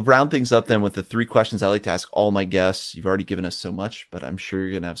 Well, I'll round things up then with the 3 questions I like to ask all my guests. You've already given us so much, but I'm sure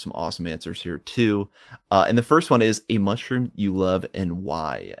you're going to have some awesome answers here too. And the first one is a mushroom you love and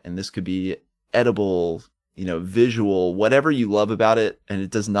why. And this could be edible, visual, whatever you love about it. And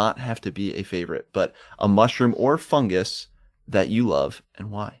it does not have to be a favorite, but a mushroom or fungus that you love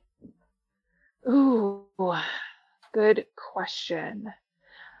and why. Ooh, good question.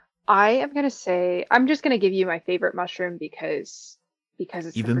 I am going to say, I'm just going to give you my favorite mushroom because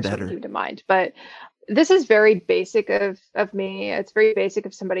it's even the first better. one that came to mind. But this is very basic of me. It's very basic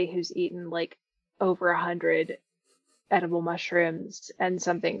of somebody who's eaten like over 100 edible mushrooms and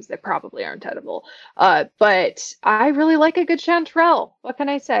some things that probably aren't edible. But I really like a good chanterelle. What can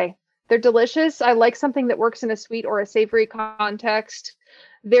I say? They're delicious. I like something that works in a sweet or a savory context.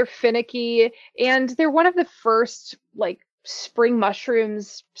 They're finicky, and they're one of the first like spring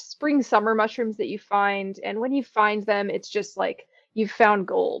summer mushrooms that you find. And when you find them, it's just like you've found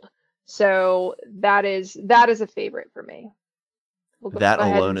gold. So that is a favorite for me. We'll that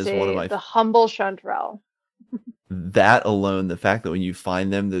alone is one of my the humble chanterelle. That alone, the fact that when you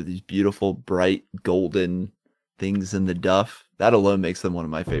find them, they're these beautiful, bright, golden things in the duff. That alone makes them one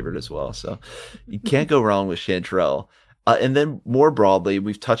of my favorite as well. So you can't go wrong with chanterelle. And then more broadly,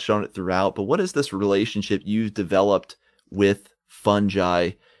 we've touched on it throughout, but what is this relationship you've developed with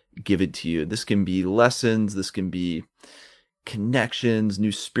fungi given to you? This can be lessons, this can be connections,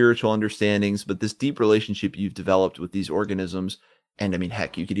 new spiritual understandings, but this deep relationship you've developed with these organisms, and I mean,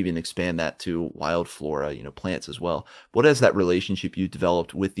 heck, you could even expand that to wild flora, plants as well. What is that relationship you've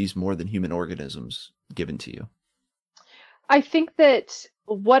developed with these more than human organisms given to you? I think that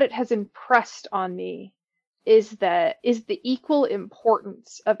what it has impressed on me is the equal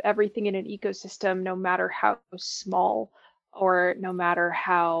importance of everything in an ecosystem, no matter how small or no matter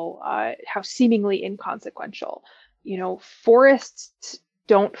how seemingly inconsequential. Forests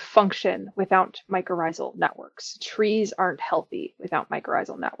don't function without mycorrhizal networks. Trees aren't healthy without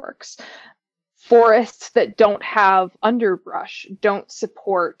mycorrhizal networks. Forests that don't have underbrush don't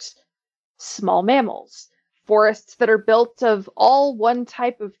support small mammals. Forests that are built of all one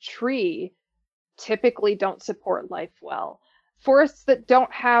type of tree typically don't support life well. Forests that don't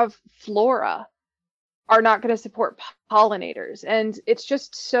have flora are not going to support pollinators. And it's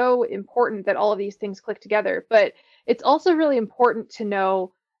just so important that all of these things click together. But it's also really important to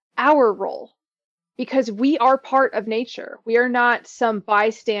know our role, because we are part of nature. We are not some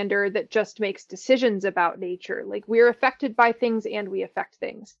bystander that just makes decisions about nature. Like, we're affected by things and we affect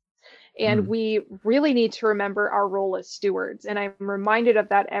things. And we really need to remember our role as stewards. And I'm reminded of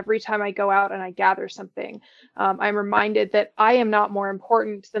that every time I go out and I gather something. I'm reminded that I am not more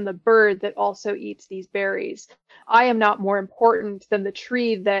important than the bird that also eats these berries. I am not more important than the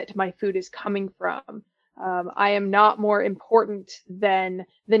tree that my food is coming from. I am not more important than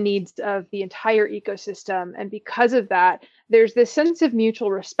the needs of the entire ecosystem. And because of that, there's this sense of mutual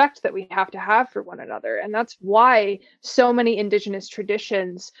respect that we have to have for one another. And that's why so many indigenous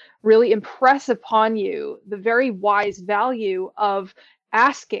traditions really impress upon you the very wise value of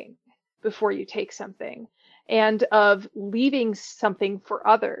asking before you take something, and of leaving something for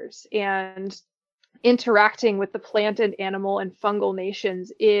others, and interacting with the plant and animal and fungal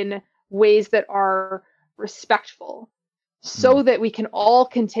nations in ways that are respectful, so that we can all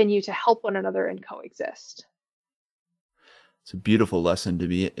continue to help one another and coexist. It's a beautiful lesson to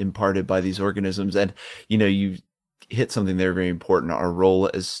be imparted by these organisms. And, you hit something there very important, our role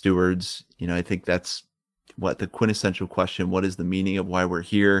as stewards. I think that's what the quintessential question, what is the meaning of why we're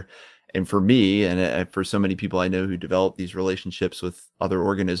here? And for me, and for so many people I know who develop these relationships with other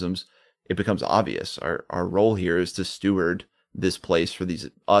organisms, it becomes obvious. Our role here is to steward this place for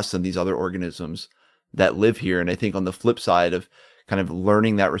us and these other organisms that live here. And I think on the flip side of kind of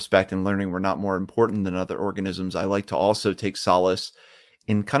learning that respect and learning we're not more important than other organisms, I like to also take solace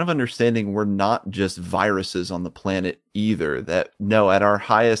in kind of understanding we're not just viruses on the planet either. That no, at our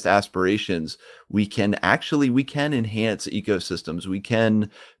highest aspirations, we can enhance ecosystems. We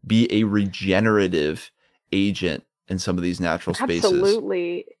can be a regenerative agent in some of these natural spaces.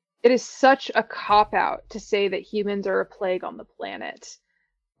 Absolutely. It is such a cop-out to say that humans are a plague on the planet.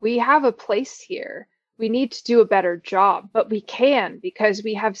 We have a place here. We need to do a better job, but we can because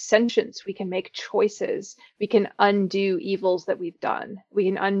we have sentience. We can make choices. We can undo evils that we've done. We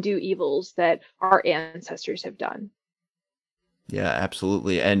can undo evils that our ancestors have done. Yeah,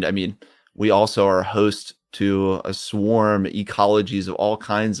 absolutely. And I mean, we also are host to a swarm ecologies of all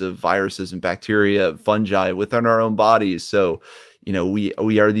kinds of viruses and bacteria, fungi within our own bodies. So,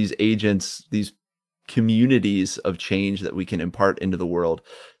 we are these agents, these communities of change that we can impart into the world.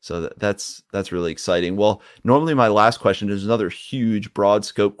 So that's really exciting. Well, normally my last question is another huge broad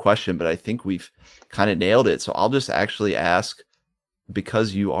scope question, but I think we've kind of nailed it. So I'll just actually ask,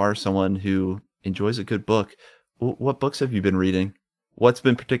 because you are someone who enjoys a good book, what books have you been reading? What's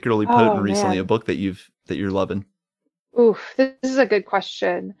been particularly potent recently, a book that you're loving? Oof, this is a good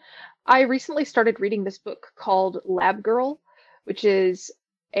question. I recently started reading this book called Lab Girl, which is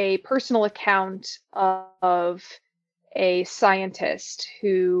a personal account of a scientist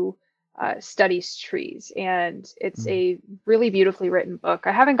who studies trees. And it's a really beautifully written book.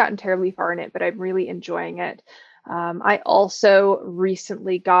 I haven't gotten terribly far in it, but I'm really enjoying it. I also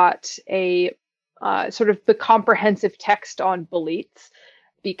recently got a sort of the comprehensive text on boletes,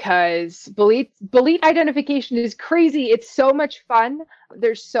 because bolete identification is crazy. It's so much fun.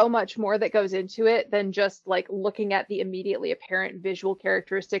 There's so much more that goes into it than just like looking at the immediately apparent visual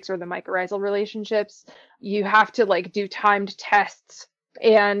characteristics or the mycorrhizal relationships. You have to like do timed tests,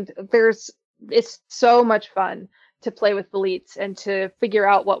 and it's so much fun to play with boletes and to figure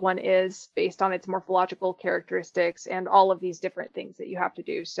out what one is based on its morphological characteristics and all of these different things that you have to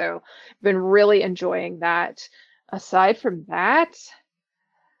do. So I've been really enjoying that. Aside from that,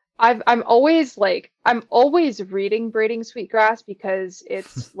 I'm always reading Braiding Sweetgrass because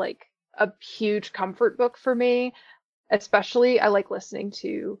it's like a huge comfort book for me. Especially I like listening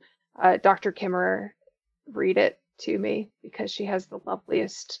to Dr. Kimmerer read it to me because she has the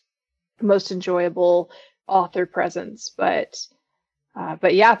loveliest, most enjoyable author presence. But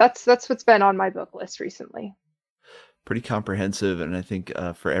yeah, that's what's been on my book list recently. Pretty comprehensive, and I think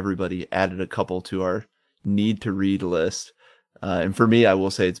for everybody added a couple to our need to read list. And for me, I will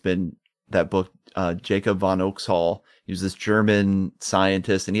say it's been that book, Jacob von Oxhall. He was this German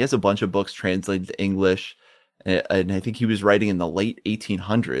scientist, and he has a bunch of books translated to English. And I think he was writing in the late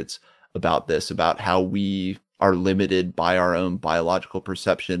 1800s about how we are limited by our own biological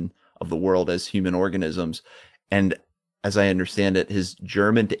perception of the world as human organisms. And as I understand it, his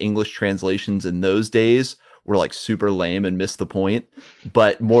German to English translations in those days were like super lame and missed the point.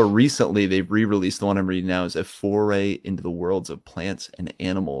 But more recently, they've re-released the one I'm reading now is A Foray into the Worlds of Plants and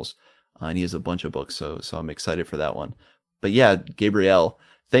Animals. And he has a bunch of books, so I'm excited for that one. But yeah, Gabrielle,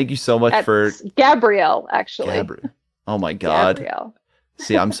 thank you so much for... Gabrielle, actually. Oh my God. Gabrielle.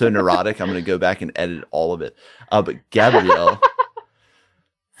 See, I'm so neurotic. I'm going to go back and edit all of it. But Gabrielle...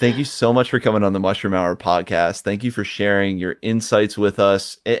 Thank you so much for coming on the Mushroom Hour podcast. Thank you for sharing your insights with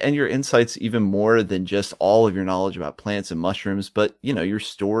us, and your insights even more than just all of your knowledge about plants and mushrooms, but your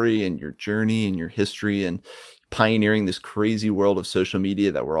story and your journey and your history and pioneering this crazy world of social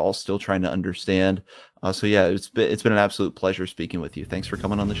media that we're all still trying to understand. So yeah, it's been an absolute pleasure speaking with you. Thanks for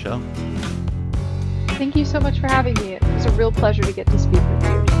coming on the show. Thank you so much for having me. It was a real pleasure to get to speak with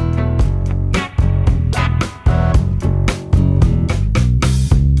you.